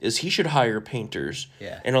 Yeah. Is he should hire painters.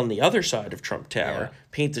 Yeah. And on the other side of Trump Tower,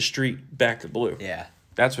 paint the street back to blue. Yeah.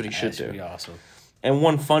 That's what he should do. That's pretty awesome. And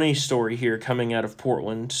one funny story here coming out of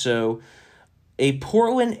Portland. So, a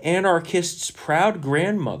Portland anarchist's proud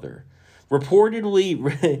grandmother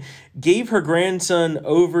reportedly gave her grandson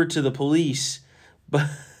over to the police,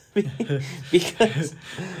 because,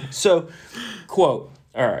 so, quote,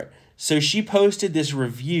 all right. So she posted this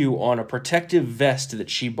review on a protective vest that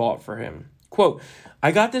she bought for him. Quote,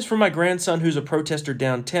 "I got this from my grandson who's a protester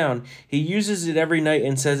downtown. He uses it every night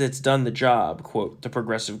and says it's done the job," quote, the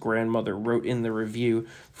progressive grandmother wrote in the review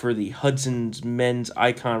for the Hudson's Men's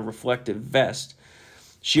Icon reflective vest.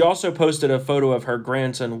 She also posted a photo of her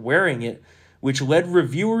grandson wearing it, which led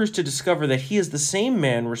reviewers to discover that he is the same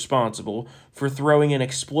man responsible for throwing an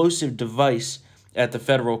explosive device at the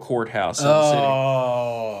federal courthouse in the city.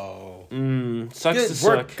 Sucks Good to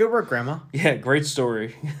suck. Good work, Grandma. Yeah, great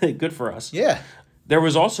story. Good for us. Yeah. There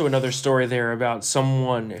was also another story there about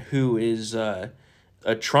someone who is a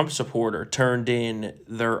Trump supporter turned in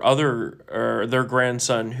their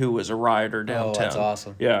grandson who was a rioter downtown. Oh, that's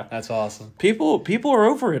awesome. Yeah. That's awesome. People are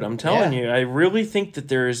over it, I'm telling you. I really think that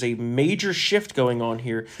there is a major shift going on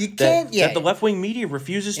here that the left-wing media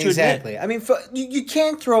refuses to admit. Exactly. I mean, you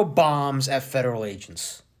can't throw bombs at federal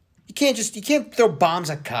agents. You can't throw bombs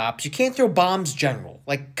at cops. You can't throw bombs general.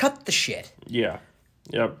 Like, cut the shit. Yeah.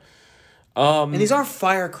 Yep. And these aren't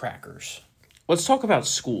firecrackers. Let's talk about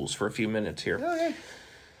schools for a few minutes here. Okay.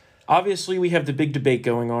 Obviously, we have the big debate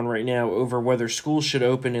going on right now over whether schools should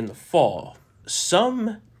open in the fall. The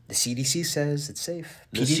CDC says it's safe.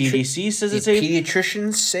 The CDC says it's safe.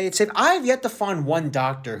 Pediatricians say it's safe. I have yet to find one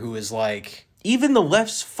doctor who is like... Even the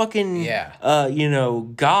left's fucking,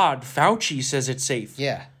 God, Fauci says it's safe.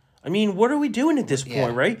 Yeah. I mean, what are we doing at this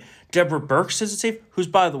point, right? Deborah Birx says it's safe, who's,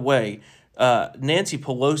 by the way... Nancy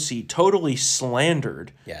Pelosi totally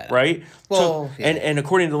slandered, right? Well, and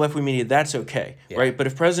according to the left-wing media, that's okay, right? But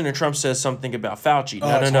if President Trump says something about Fauci,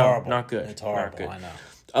 no, not good. It's horrible, good. I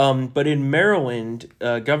know. But in Maryland,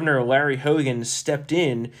 Governor Larry Hogan stepped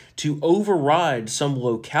in to override some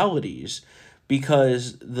localities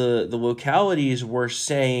because the localities were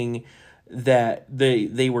saying that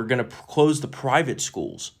they were going to close the private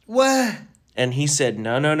schools. What? And he said,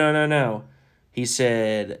 no. He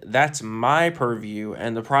said, that's my purview,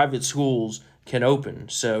 and the private schools can open.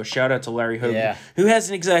 So shout out to Larry Hogan, who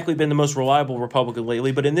hasn't exactly been the most reliable Republican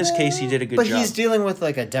lately, but in this case, he did a good job. But he's dealing with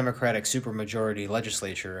like a Democratic supermajority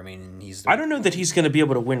legislature. I mean, I don't know that he's going to be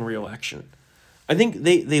able to win re-election. I think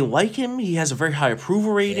they like him. He has a very high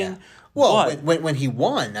approval rating. Well, when he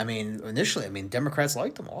won, I mean, initially, I mean, Democrats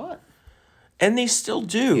liked him a lot. And they still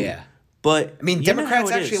do. Yeah. But I mean,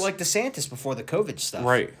 Democrats actually liked DeSantis before the COVID stuff.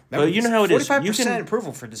 Right. Remember, but you know how it is. 45%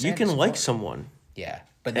 approval for DeSantis. You can like someone. Yeah.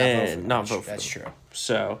 But not vote for them. That's true.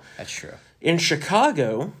 So. That's true. In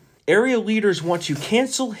Chicago, area leaders want to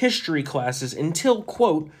cancel history classes until,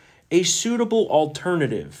 quote, a suitable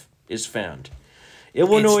alternative is found.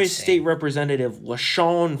 Illinois State Representative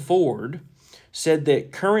LaShawn Ford said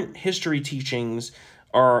that current history teachings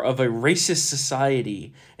are of a racist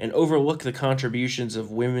society and overlook the contributions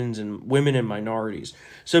of women and minorities.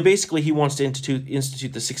 So basically, he wants to institute the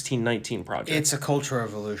 1619 Project. It's a cultural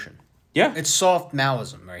revolution. Yeah. It's soft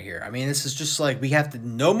Maoism right here. I mean, this is just like we have to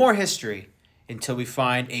no more history until we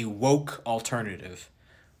find a woke alternative,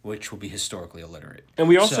 which will be historically illiterate. And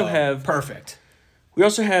we also have... Perfect. We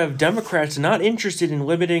also have Democrats not interested in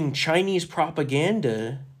limiting Chinese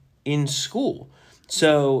propaganda in school.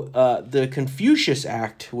 So the Confucius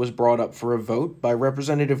Act was brought up for a vote by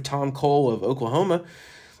Representative Tom Cole of Oklahoma.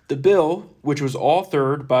 The bill, which was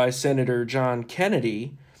authored by Senator John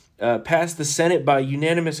Kennedy, passed the Senate by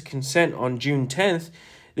unanimous consent on June 10th.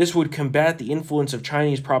 This would combat the influence of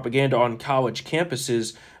Chinese propaganda on college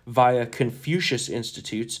campuses via Confucius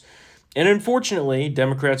Institutes. And unfortunately,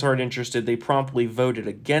 Democrats aren't interested. They promptly voted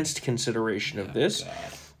against consideration of this. God.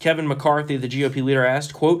 Kevin McCarthy, the GOP leader,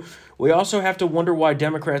 asked, quote, "We also have to wonder why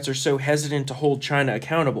Democrats are so hesitant to hold China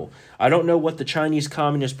accountable. I don't know what the Chinese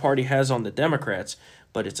Communist Party has on the Democrats,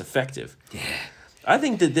 but it's effective." Yeah. I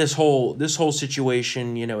think that this whole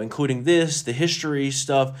situation, including the history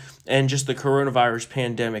stuff, and just the coronavirus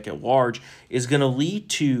pandemic at large, is going to lead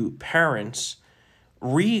to parents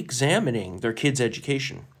re-examining their kids'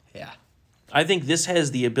 education. Yeah. I think this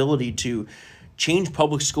has the ability to change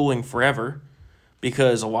public schooling forever,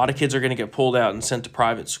 because a lot of kids are going to get pulled out and sent to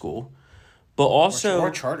private school. But also...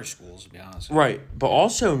 Or charter schools, to be honest. Right. But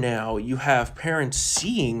also now you have parents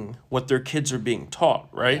seeing what their kids are being taught,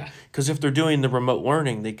 right? Because if they're doing the remote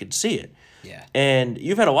learning, they could see it. Yeah. And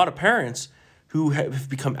you've had a lot of parents who have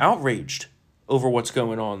become outraged over what's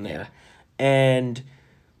going on there. Yeah. And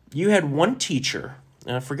you had one teacher,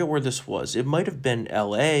 and I forget where this was. It might have been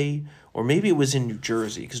L.A., or maybe it was in New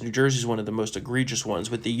Jersey, because New Jersey is one of the most egregious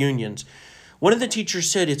ones with the unions. One of the teachers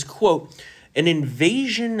said it's, quote, "an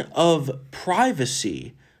invasion of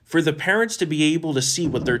privacy for the parents to be able to see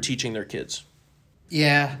what they're teaching their kids."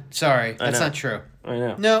 Yeah, sorry. That's not true. I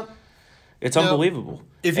know. No. It's unbelievable.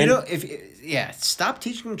 Stop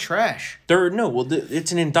teaching them trash.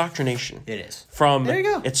 It's an indoctrination. It is. There you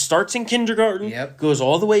go. It starts in kindergarten, goes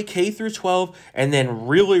all the way K through 12, and then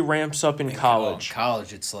really ramps up in college. In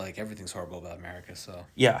college, it's like everything's horrible about America, so.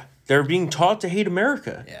 Yeah. They're being taught to hate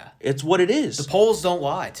America. Yeah. It's what it is. The polls don't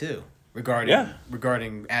lie, too.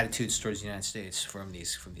 Regarding attitudes towards the United States from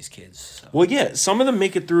these kids. So. Well, yeah, some of them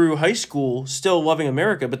make it through high school still loving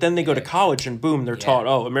America, but then they go to college and boom, they're taught,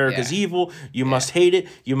 oh, America's evil, you must hate it,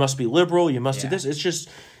 you must be liberal, you must do this. It's just,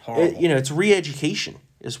 it's re-education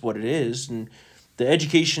is what it is, and the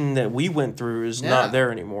education that we went through is not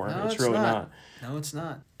there anymore. No, it's really not. No, it's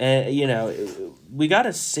not. And, we got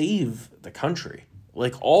to save the country.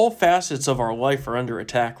 Like, all facets of our life are under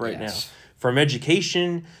attack right now. From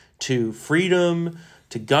education to freedom,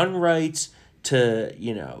 to gun rights, to,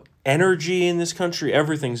 energy in this country,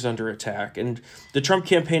 everything's under attack. And the Trump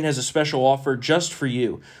campaign has a special offer just for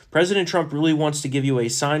you. President Trump really wants to give you a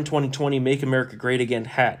signed 2020 Make America Great Again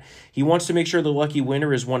hat. He wants to make sure the lucky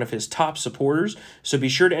winner is one of his top supporters, so be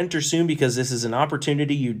sure to enter soon because this is an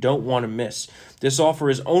opportunity you don't want to miss. This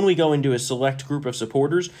offer is only going to a select group of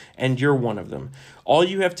supporters, and you're one of them. All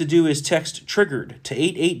you have to do is text TRIGGERED to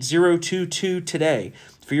 88022 today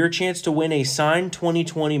for your chance to win a signed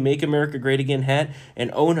 2020 Make America Great Again hat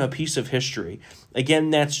and own a piece of history. Again,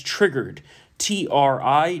 that's TRIGGERED,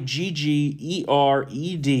 TRIGGERED,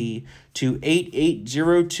 to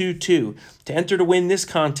 88022 to enter to win this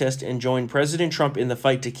contest and join President Trump in the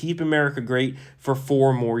fight to keep America great for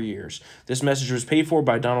 4 more years. This message was paid for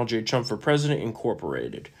by Donald J. Trump for President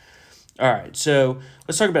Incorporated. All right, so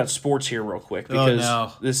let's talk about sports here real quick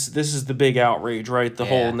because this is the big outrage, right? The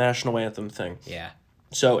whole national anthem thing. Yeah.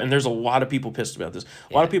 So, and there's a lot of people pissed about this.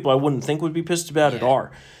 A lot of people I wouldn't think would be pissed about it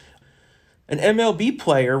are. An MLB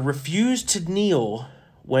player refused to kneel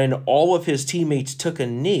when all of his teammates took a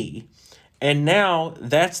knee, and now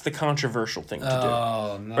that's the controversial thing to do.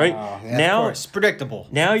 Oh, no. Right? Yeah, now, of course. Predictable.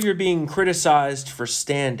 Now you're being criticized for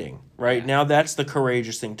standing, right? Yeah. Now that's the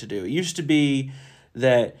courageous thing to do. It used to be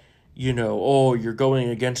that, you're going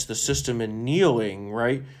against the system and kneeling,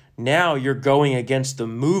 right? Now you're going against the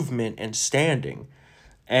movement and standing.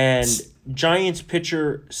 And Giants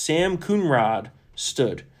pitcher Sam Coonrod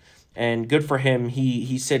stood. And good for him.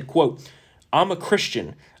 He said, quote, "I'm a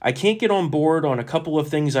Christian. I can't get on board on a couple of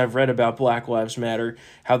things I've read about Black Lives Matter,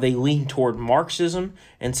 how they lean toward Marxism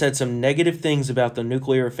and said some negative things about the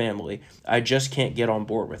nuclear family. I just can't get on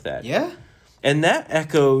board with that." Yeah. And that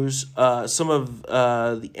echoes some of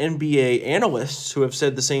the NBA analysts who have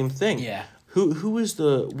said the same thing. Yeah. Who was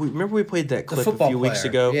remember we played that clip a few weeks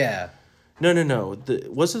ago? Yeah. No.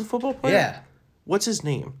 Was it the football player? Yeah. What's his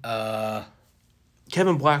name?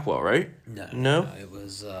 Kevin Blackwell, right? No. It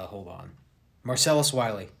was, hold on. Marcellus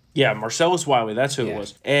Wiley. Yeah, Marcellus Wiley, that's who it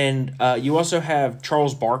was. And you also have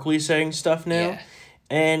Charles Barkley saying stuff now. Yeah.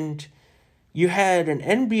 And you had an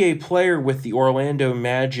NBA player with the Orlando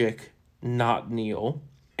Magic not kneel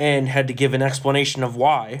and had to give an explanation of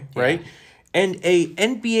why, right? And a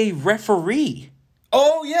NBA referee.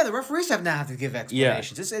 Oh, yeah, the referees now have to give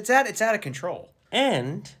explanations. Yeah. It's out of control.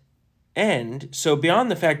 And so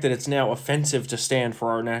beyond the fact that it's now offensive to stand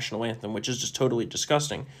for our national anthem, which is just totally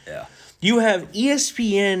disgusting. Yeah. You have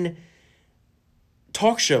ESPN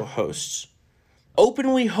talk show hosts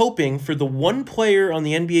openly hoping for the one player on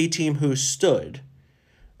the NBA team who stood,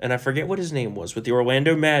 and I forget what his name was, with the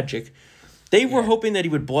Orlando Magic. They were hoping that he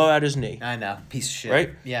would blow out his knee. I know. Piece of shit. Right?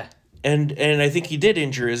 Yeah. And I think he did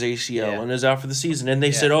injure his ACL and is out for the season. And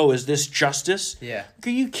they said, "Oh, is this justice?" Yeah. Are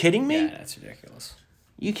you kidding me? Yeah, that's ridiculous.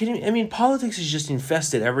 You kidding me? I mean, politics has just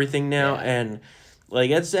infested everything now, and like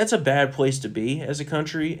that's a bad place to be as a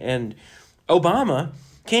country. And Obama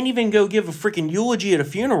can't even go give a freaking eulogy at a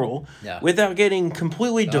funeral without getting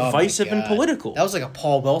completely divisive and political. That was like a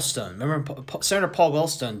Paul Wellstone. Remember, Senator Paul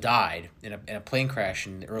Wellstone died in a plane crash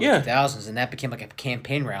in the early 2000s, and that became like a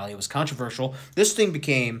campaign rally. It was controversial. This thing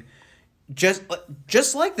became just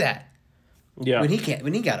like that. Yeah. When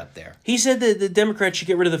he got up there. He said that the Democrats should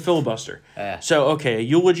get rid of the filibuster. So, okay, a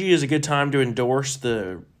eulogy is a good time to endorse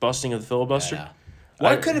the busting of the filibuster.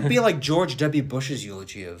 Why couldn't it be like George W. Bush's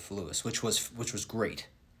eulogy of Lewis, which was great?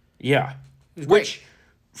 Yeah. Which,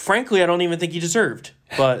 frankly, I don't even think he deserved.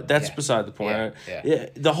 But that's beside the point.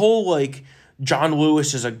 The whole, like, John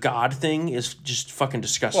Lewis is a god thing is just fucking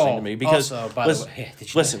disgusting to me. Because, also, by the way,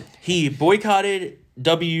 listen, he boycotted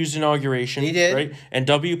W's inauguration. He did. Right? And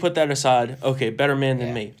W put that aside. Okay, better man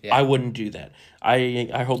than me. Yeah. I wouldn't do that.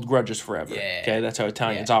 I hold grudges forever. Yeah. Okay, that's how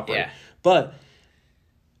Italians operate. Yeah.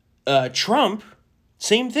 But Trump,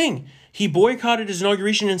 same thing. He boycotted his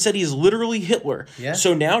inauguration and said he's literally Hitler. Yeah.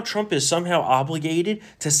 So now Trump is somehow obligated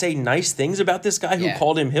to say nice things about this guy who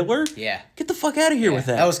called him Hitler? Yeah. Get the fuck out of here with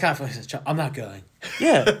that. That was kind of funny. I'm not going.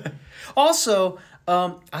 Yeah. Also,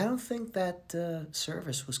 I don't think that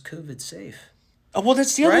service was COVID safe. Well,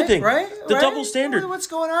 that's the other thing. Right? The double standard. What's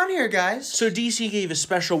going on here, guys? So DC gave a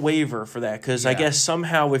special waiver for that because I guess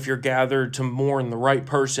somehow if you're gathered to mourn the right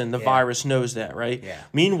person, the virus knows that, right? Yeah.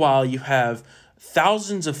 Meanwhile, you have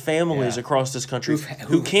thousands of families across this country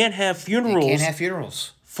who can't have funerals. Can't have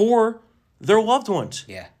funerals for their loved ones.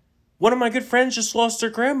 Yeah. One of my good friends just lost her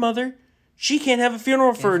grandmother. She can't have a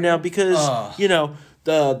funeral for her now because,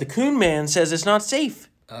 the Coon Man says it's not safe.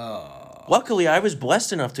 Luckily, I was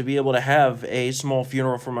blessed enough to be able to have a small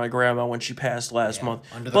funeral for my grandma when she passed last month.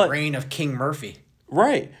 Under the reign of King Murphy.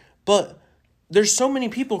 Right. But there's so many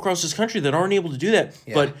people across this country that aren't able to do that.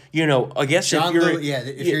 Yeah. But, I guess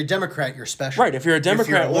if you're a Democrat, you're special. Right. If you're a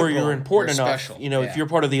Democrat you're important enough, special. If you're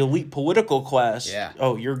part of the elite political class,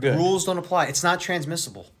 you're good. Rules don't apply. It's not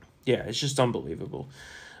transmissible. Yeah, it's just unbelievable.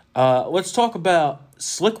 Let's talk about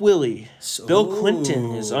Slick Willie. Bill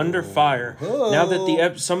Clinton is under fire. Now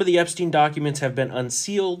that some of the Epstein documents have been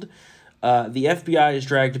unsealed, the FBI is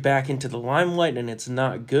dragged back into the limelight, and it's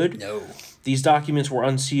not good. No. These documents were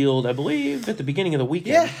unsealed, I believe, at the beginning of the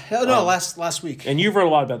weekend. Yeah, last week. And you've read a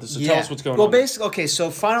lot about this, so tell us what's going on. Well, basically, okay, so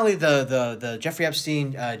finally the Jeffrey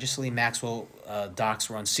Epstein, Ghislaine Maxwell docs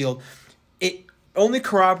were unsealed. It only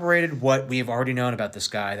corroborated what we have already known about this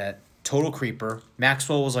guy, that total creeper.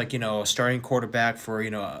 Maxwell was like, a starting quarterback for,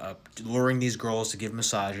 luring these girls to give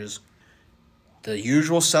massages. The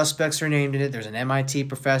usual suspects are named in it. There's an MIT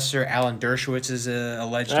professor. Alan Dershowitz is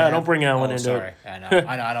alleged. Don't bring Alan into it. I know.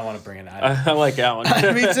 I don't want to bring it. I like Alan.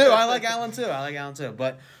 Me too. I like Alan too.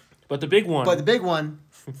 But the big one.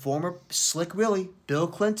 Former Slick Willie, Bill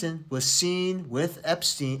Clinton, was seen with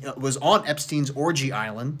Epstein. Was on Epstein's orgy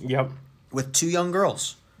island. Yep. With 2 young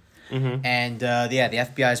girls. Mm-hmm. And the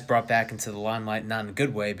FBI is brought back into the limelight, not in a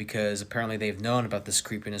good way, because apparently they've known about this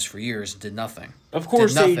creepiness for years and did nothing. Of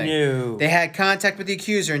course they knew. They had contact with the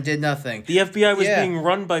accuser and did nothing. The FBI was being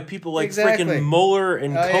run by people like freaking Mueller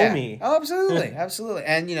and Comey. Yeah. Oh, absolutely.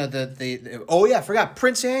 And, I forgot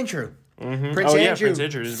Prince Andrew. Mm-hmm. Prince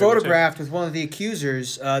Andrew photographed with one of the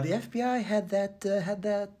accusers. The FBI had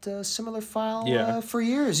that similar file for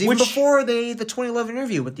years, even before the 2011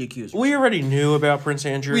 interview with the accusers. We already knew about Prince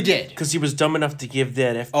Andrew. We did, because he was dumb enough to give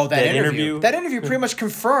that interview. That interview pretty much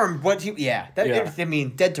confirmed what he. I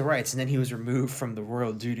mean, dead to rights, and then he was removed from the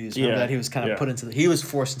royal duties. Remember that he was kind of put into he was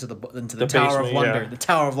forced into the Tower of London. The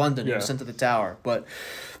Tower of London. He was sent to the Tower, but.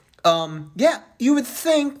 You would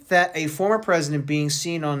think that a former president being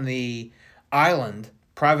seen on the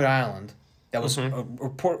private island, that was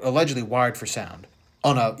allegedly wired for sound,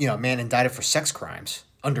 on a man indicted for sex crimes,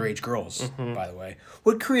 underage girls, by the way,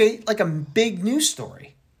 would create like a big news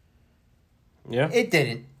story. Yeah. It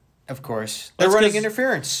didn't, of course. They're running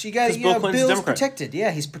interference. You got Bill's protected.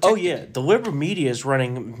 Yeah, he's protected. Oh yeah, the liberal media is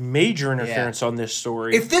running major interference on this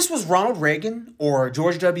story. If this was Ronald Reagan or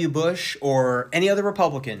George W. Bush or any other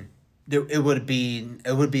Republican, it would be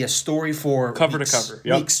a story for cover to cover.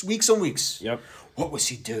 Weeks and weeks. Yep. What was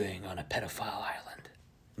he doing on a pedophile island?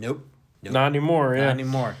 Nope. Not anymore. Not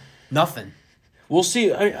anymore. Nothing. We'll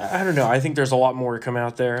see. I don't know. I think there's a lot more to come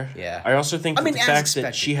out there. Yeah. I also think the fact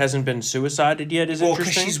that she hasn't been suicided yet is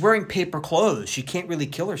interesting. Because she's wearing paper clothes. She can't really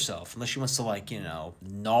kill herself unless she wants to,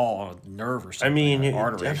 gnaw a nerve or something. I mean,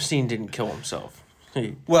 Epstein didn't kill himself.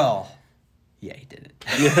 Well, yeah, he did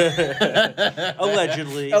it.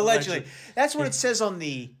 Allegedly. That's what it says on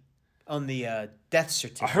the death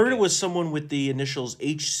certificate. I heard it was someone with the initials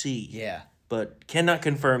HC. Yeah. But cannot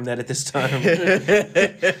confirm that at this time.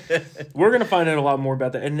 We're going to find out a lot more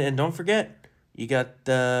about that. And don't forget, you got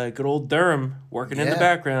good old Durham working in the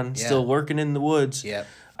background, still lurking in the woods. Yeah.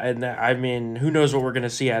 And I mean, who knows what we're going to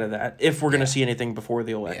see out of that, if we're going to see anything before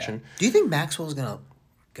the election. Yeah. Do you think Maxwell's going to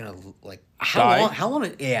how long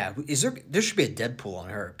is there should be a Deadpool on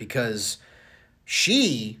her, because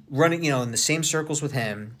she running, in the same circles with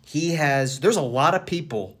him, there's a lot of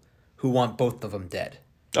people who want both of them dead.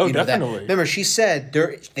 Oh, definitely. Remember, she said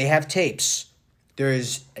they have tapes. There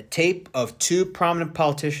is a tape of 2 prominent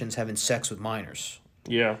politicians having sex with minors.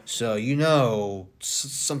 Yeah. So,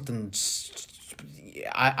 something.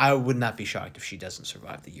 I would not be shocked if she doesn't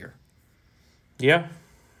survive the year. Yeah.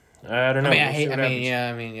 I don't know.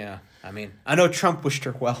 I know Trump wished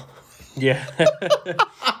her well. Yeah.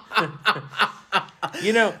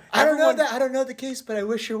 I don't know the case, but I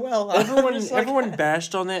wish her well. Everyone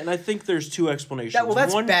bashed on that, and I think there's 2 explanations.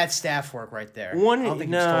 That's bad staff work right there. I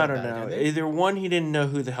don't know. Either one, he didn't know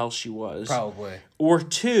who the hell she was. Probably. Or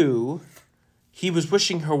 2, he was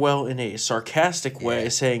wishing her well in a sarcastic way,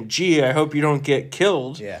 saying, "Gee, I hope you don't get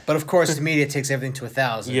killed." Yeah, but of course the media takes everything to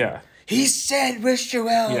 1,000. Yeah. He said, "Wished you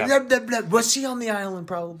well." Yeah. Blah, blah, blah. Was he on the island?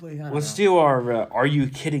 Probably. Let's do our "Are You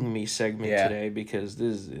Kidding Me" segment today, because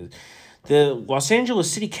this is. The Los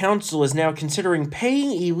Angeles City Council is now considering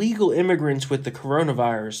paying illegal immigrants with the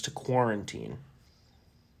coronavirus to quarantine.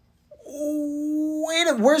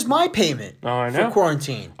 Where's my payment for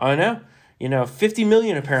quarantine? I know. $50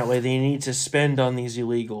 million apparently they need to spend on these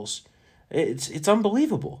illegals. It's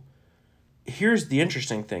unbelievable. Here's the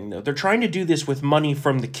interesting thing, though. They're trying to do this with money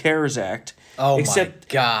from the CARES Act. Oh, my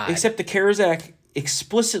God. Except the CARES Act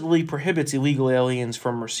explicitly prohibits illegal aliens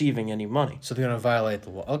from receiving any money. So they're going to violate the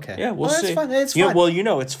law. Okay. Yeah, we'll see. That's fine. It's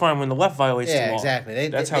fine. It's fine when the left violates the law. Yeah, exactly.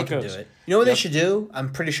 That's how it goes. Do it. You know what they should do?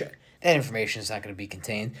 I'm pretty sure that information is not going to be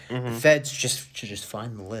contained. Mm-hmm. The feds should just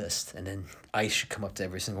find the list, and then ICE should come up to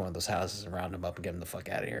every single one of those houses and round them up and get them the fuck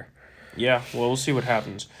out of here. Yeah, well, we'll see what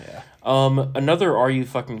happens. Yeah. Another "Are you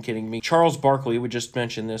fucking kidding me?" Charles Barkley, we just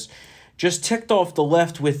mentioned this, just ticked off the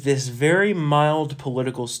left with this very mild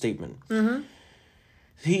political statement. Mm-hmm.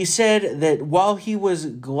 He said that while he was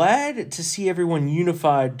glad to see everyone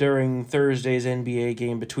unified during Thursday's NBA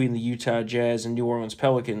game between the Utah Jazz and New Orleans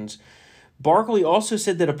Pelicans, Barkley also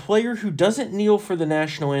said that a player who doesn't kneel for the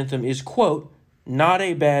national anthem is, quote, "not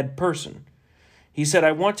a bad person." He said,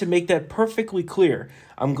 "I want to make that perfectly clear.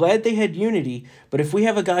 I'm glad they had unity, but if we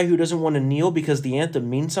have a guy who doesn't want to kneel because the anthem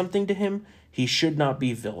means something to him, he should not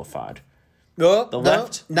be vilified." The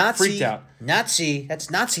left freaked out. Nazi.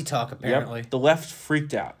 That's Nazi talk, apparently. Yep, the left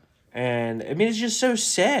freaked out. And, I mean, it's just so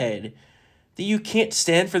sad that you can't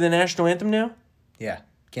stand for the national anthem now. Yeah,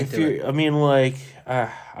 can't do it. I mean, I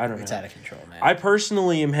don't know. It's out of control, man. I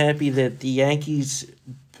personally am happy that the Yankees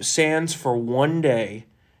stands for one day,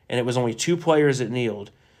 and it was only 2 players that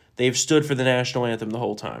kneeled. They've stood for the national anthem the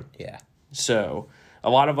whole time. Yeah. So,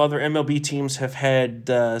 a lot of other MLB teams have had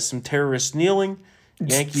some terrorists kneeling.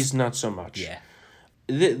 Yankees, not so much. Yeah.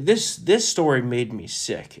 This story made me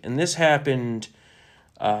sick, and this happened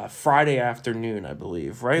Friday afternoon, I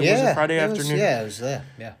believe, right? Yeah. Was it Friday afternoon? It was there,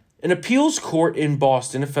 yeah. An appeals court in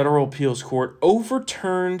Boston, a federal appeals court,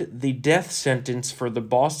 overturned the death sentence for the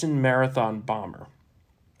Boston Marathon bomber.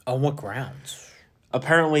 On what grounds?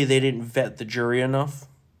 Apparently, they didn't vet the jury enough.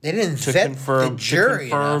 They didn't vet the jury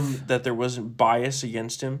enough. That there wasn't bias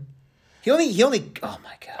against him. He only. Oh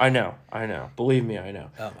my God. I know. Believe me, I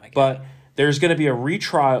know. Oh my God. But there's going to be a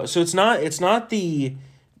retrial. So it's not the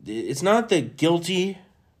guilty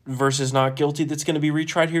versus not guilty that's going to be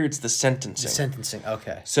retried here. It's the sentencing. The sentencing.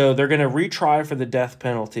 Okay. So they're going to retry for the death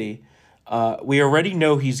penalty. We already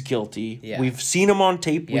know he's guilty. Yeah. We've seen him on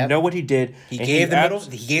tape. Yep. We know what he did. He gave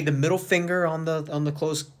the middle finger on the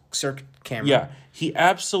closed circuit camera. Yeah, he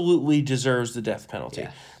absolutely deserves the death penalty.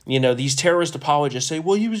 Yeah. You know, these terrorist apologists say,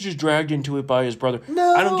 well, he was just dragged into it by his brother.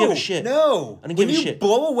 No. I don't give a shit. No. I don't give a shit. When you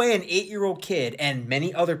blow away an 8-year-old kid and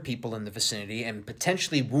many other people in the vicinity and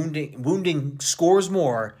potentially wounding scores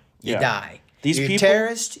more, you die. You're a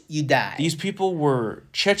terrorist, you die. These people were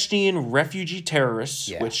Chechen refugee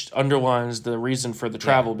terrorists, which underlines the reason for the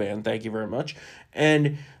travel ban. Thank you very much.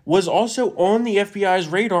 And was also on the FBI's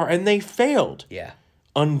radar, and they failed. Yeah.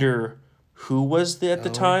 Under... Who was at the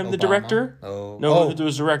time Obama? the director? It was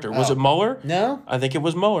the director. Was it Mueller? No. I think it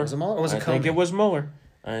was Mueller. Was it Mueller or was it Comey? I think it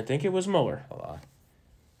was Mueller. Hold on.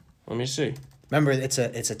 Let me see. Remember, it's a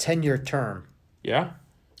 10-year term. Yeah?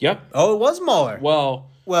 Yep. Oh, it was Mueller. Well,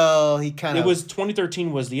 he kind of... It was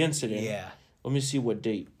 2013 was the incident. Yeah. Let me see what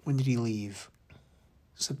date. When did he leave?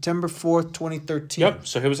 September 4th, 2013. Yep,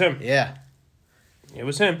 so it was him. Yeah. It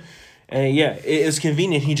was him. And it was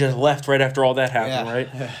convenient. He just left right after all that happened, right?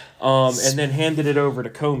 And then handed it over to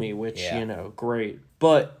Comey, which, great.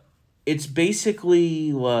 But it's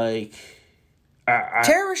basically like...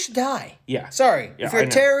 Terrorists should die. Yeah. Sorry. Yeah, if you're a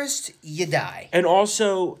terrorist, you die. And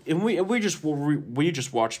also, we just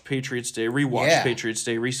watched Patriots Day, rewatched Patriots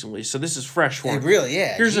Day recently, so this is fresh for him. Really,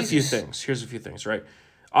 yeah. Here's a few things, right?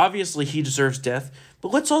 Obviously, he deserves death,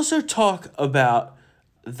 but let's also talk about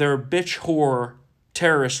their bitch whore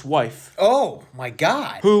terrorist wife. Oh, my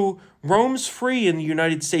God. Who roams free in the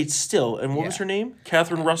United States still. And what was her name?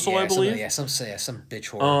 Catherine Russell, I believe? Some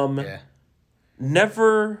bitch whore.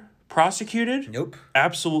 Never prosecuted? Nope.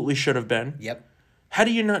 Absolutely should have been. Yep. How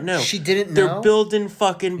do you not know? She didn't know? They're building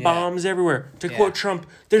fucking bombs everywhere. To quote Trump,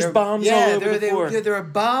 there's bombs all over the floor. There are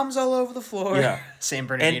bombs all over the floor. Yeah. San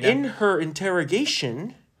Bernardino. And in her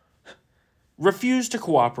interrogation, refused to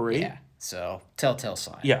cooperate. Yeah. So, telltale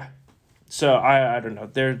sign. Yeah. So, I don't know.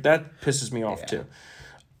 That pisses me off, too.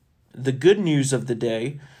 The good news of the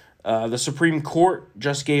day, the Supreme Court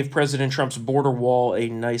just gave President Trump's border wall a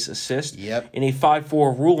nice assist. Yep. In a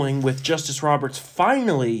 5-4 ruling, with Justice Roberts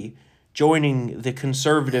finally joining the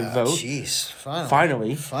conservative vote. Jeez,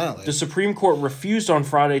 Finally. The Supreme Court refused on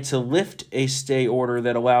Friday to lift a stay order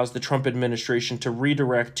that allows the Trump administration to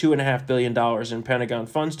redirect $2.5 billion in Pentagon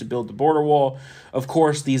funds to build the border wall. Of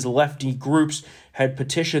course, these lefty groups had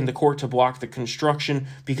petitioned the court to block the construction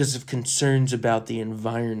because of concerns about the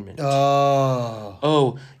environment.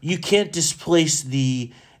 Oh, you can't displace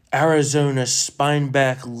the Arizona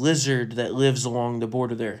spineback lizard that lives along the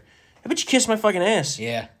border there. I bet you kiss my fucking ass.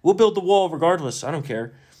 Yeah. We'll build the wall regardless. I don't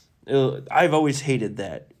care. I've always hated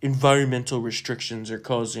that. Environmental restrictions are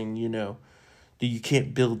causing, that you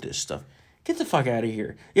can't build this stuff. Get the fuck out of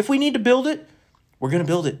here. If we need to build it, we're going to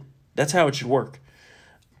build it. That's how it should work.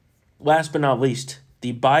 Last but not least,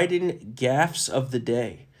 the Biden gaffes of the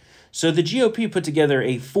day. So the GOP put together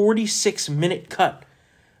a 46-minute cut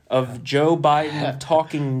of Joe Biden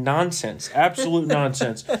talking nonsense, absolute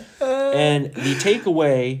nonsense. And the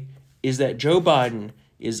takeaway is that Joe Biden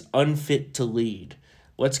is unfit to lead.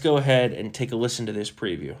 Let's go ahead and take a listen to this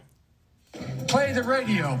preview. Play the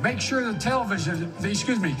radio. Make sure the television,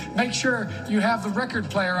 make sure you have the record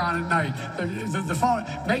player on at night, the phone.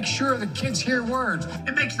 Make sure the kids hear words.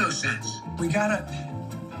 It makes no sense. We gotta,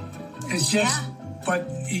 but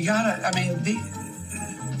you gotta,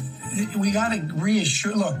 we gotta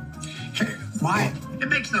reassure, look, it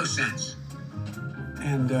makes no sense.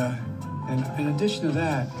 And in addition to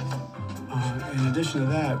that,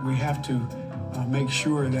 we have to make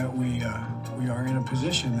sure that we are in a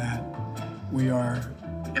position that we are...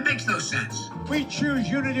 It makes no sense. We choose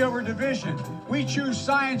unity over division. We choose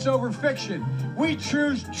science over fiction. We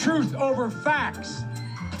choose truth over facts.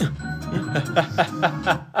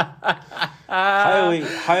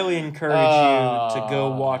 Highly encourage you to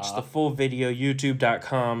go watch the full video.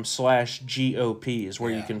 YouTube.com/GOP is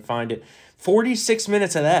where you can find it. 46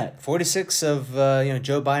 minutes of that. 46 of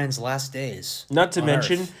Joe Biden's last days. Not to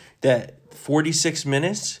mention that 46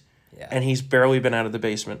 minutes... And he's barely been out of the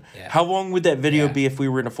basement. Yeah. How long would that video be if we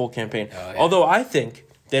were in a full campaign? Although I think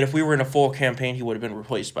that if we were in a full campaign, he would have been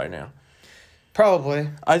replaced by now. Probably.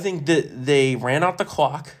 I think that they ran out the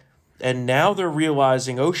clock, and now they're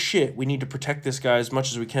realizing, oh shit, we need to protect this guy as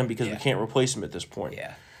much as we can because we can't replace him at this point.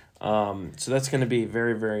 Yeah. So that's going to be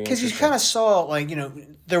very, very interesting. Because you kind of saw,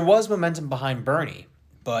 there was momentum behind Bernie,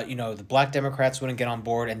 but, the black Democrats wouldn't get on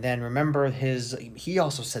board. And then remember he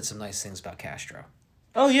also said some nice things about Castro.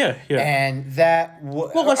 Oh, yeah. And that...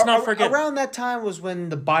 well, let's not forget... Around that time was when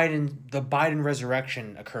the Biden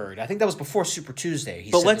resurrection occurred. I think that was before Super Tuesday.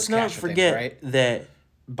 But let's not forget that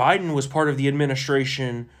Biden was part of the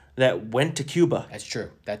administration that went to Cuba. That's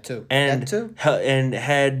true. That too. And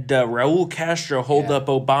had Raul Castro hold up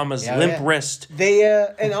Obama's limp wrist. They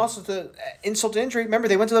and also to insult to injury. Remember,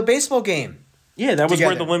 they went to the baseball game. Yeah, that was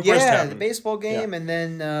where the limp wrist happened. Yeah, the baseball game, and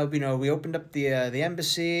then we opened up the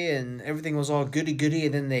embassy, and everything was all goody,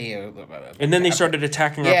 and then they started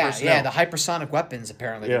attacking our personnel. Yeah, the hypersonic weapons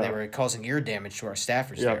apparently that they were causing ear damage to our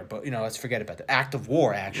staffers there. But let's forget about the act of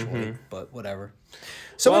war actually. But whatever.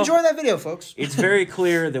 So enjoy that video, folks. It's very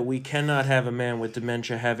clear that we cannot have a man with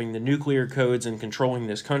dementia having the nuclear codes and controlling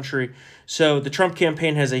this country. So the Trump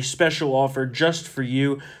campaign has a special offer just for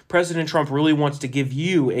you. President Trump really wants to give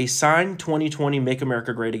you a signed 2020 Make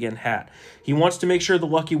America Great Again hat. He wants to make sure the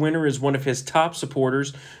lucky winner is one of his top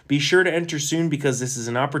supporters. Be sure to enter soon because this is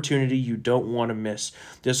an opportunity you don't want to miss.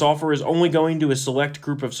 This offer is only going to a select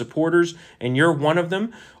group of supporters, and you're one of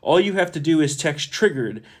them. All you have to do is text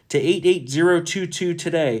TRIGGERED to 88022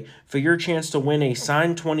 today for your chance to win a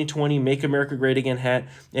signed 2020 Make America Great Again hat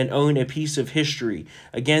and own a piece of history.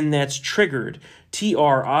 Again, that's TRIGGERED,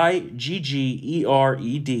 TRIGGERED,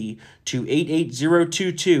 to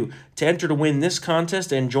 88022 to enter to win this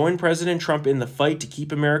contest and join President Trump in the fight to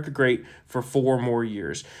keep America great for 4 more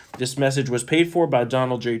years. This message was paid for by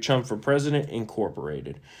Donald J. Trump for President,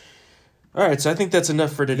 Incorporated. All right, so I think that's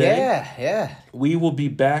enough for today. Yeah. We will be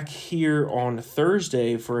back here on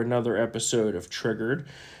Thursday for another episode of Triggered.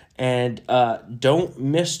 And don't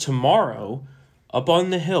miss tomorrow, up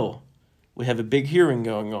on the Hill, we have a big hearing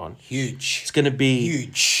going on. Huge. It's going to be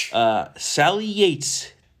huge. Sally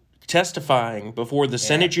Yates testifying before the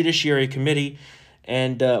Senate Judiciary Committee.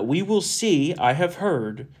 And we will see, I have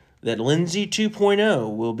heard, that Lindsay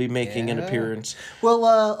 2.0 will be making an appearance. Well,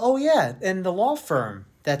 and the law firm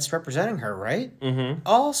that's representing her, right? Mm-hmm.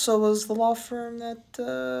 Also was the law firm that,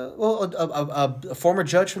 a former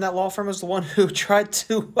judge from that law firm was the one who tried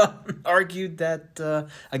to argue that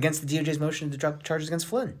against the DOJ's motion to drop charges against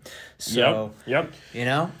Flynn. So, Yep.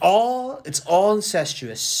 It's all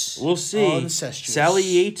incestuous. We'll see. All incestuous. Sally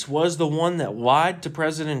Yates was the one that lied to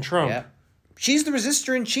President Trump. Yeah. She's the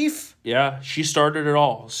resistor-in-chief. Yeah, she started it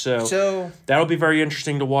all. So that'll be very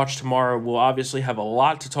interesting to watch tomorrow. We'll obviously have a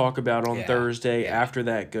lot to talk about on Thursday after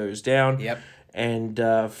that goes down. Yep. And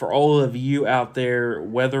for all of you out there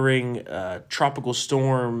weathering Tropical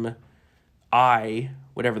Storm I,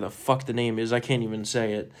 whatever the fuck the name is, I can't even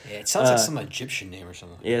say it. Yeah, it sounds like some Egyptian name or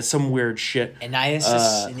something. Yeah, some weird shit.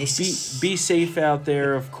 Anisis. Be safe out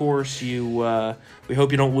there, of course. We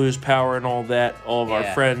hope you don't lose power and all that. All of our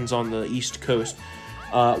friends on the East Coast.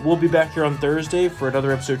 We'll be back here on Thursday for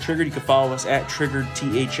another episode of Triggered. You can follow us at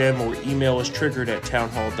TriggeredTHM or email us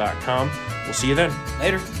triggered@townhall.com. We'll see you then.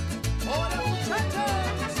 Later.